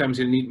 sometimes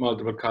you need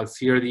multiple cuts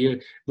here. The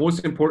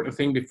most important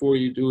thing before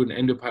you do an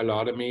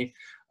endopilotomy,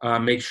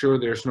 make sure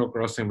there's no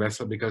crossing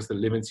vessel because that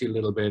limits you a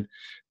little bit.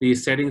 The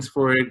settings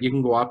for it, you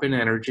can go up in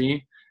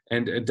energy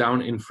and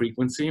down in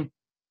frequency.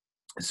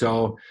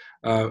 So,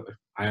 I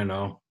don't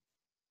know,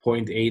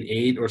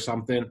 0.88 or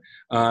something.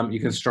 You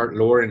can start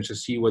lower and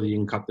just see whether you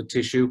can cut the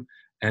tissue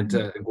and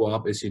go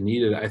up as you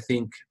need it. I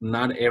think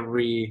not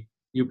every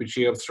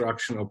UPJ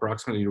obstruction or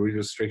proximal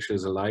ureter stricture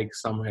is alike.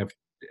 Some have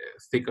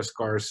thicker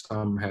scars,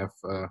 some have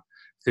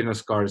thinner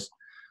scars.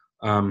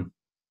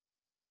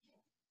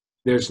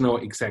 There's no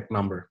exact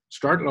number.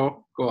 Start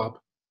low, go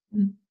up.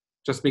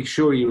 Just make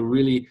sure you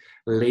really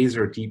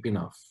laser deep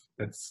enough.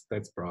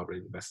 That's probably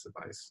the best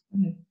advice.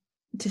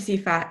 To see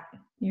fat,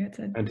 you had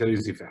said? Until you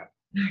see fat.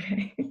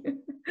 Okay.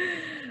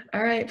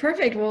 All right,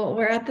 perfect. Well,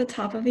 we're at the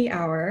top of the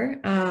hour.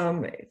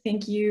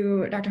 Thank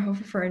you, Dr.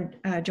 Hofer, for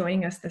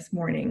joining us this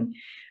morning.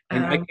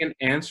 And I can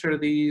answer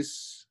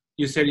these.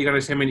 You said you got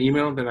to send me an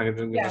email, then I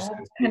can just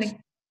kind of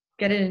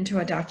get it into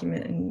a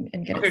document and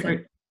get it sent.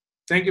 Great.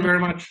 Thank you very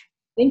much.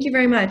 Thank you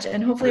very much.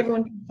 And hopefully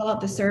everyone can fill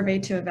out the survey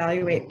to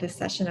evaluate this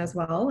session as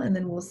well. And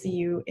then we'll see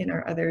you in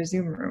our other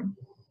Zoom room.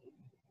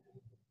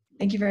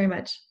 Thank you very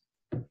much.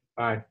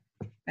 Bye.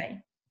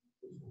 Bye.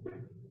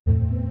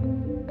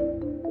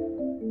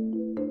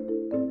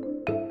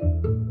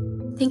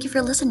 Thank you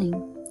for listening.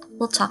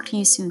 We'll talk to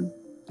you soon.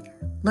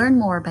 Learn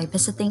more by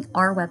visiting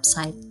our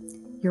website,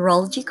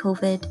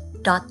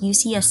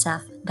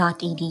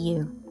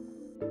 urologycovid.ucsf.edu.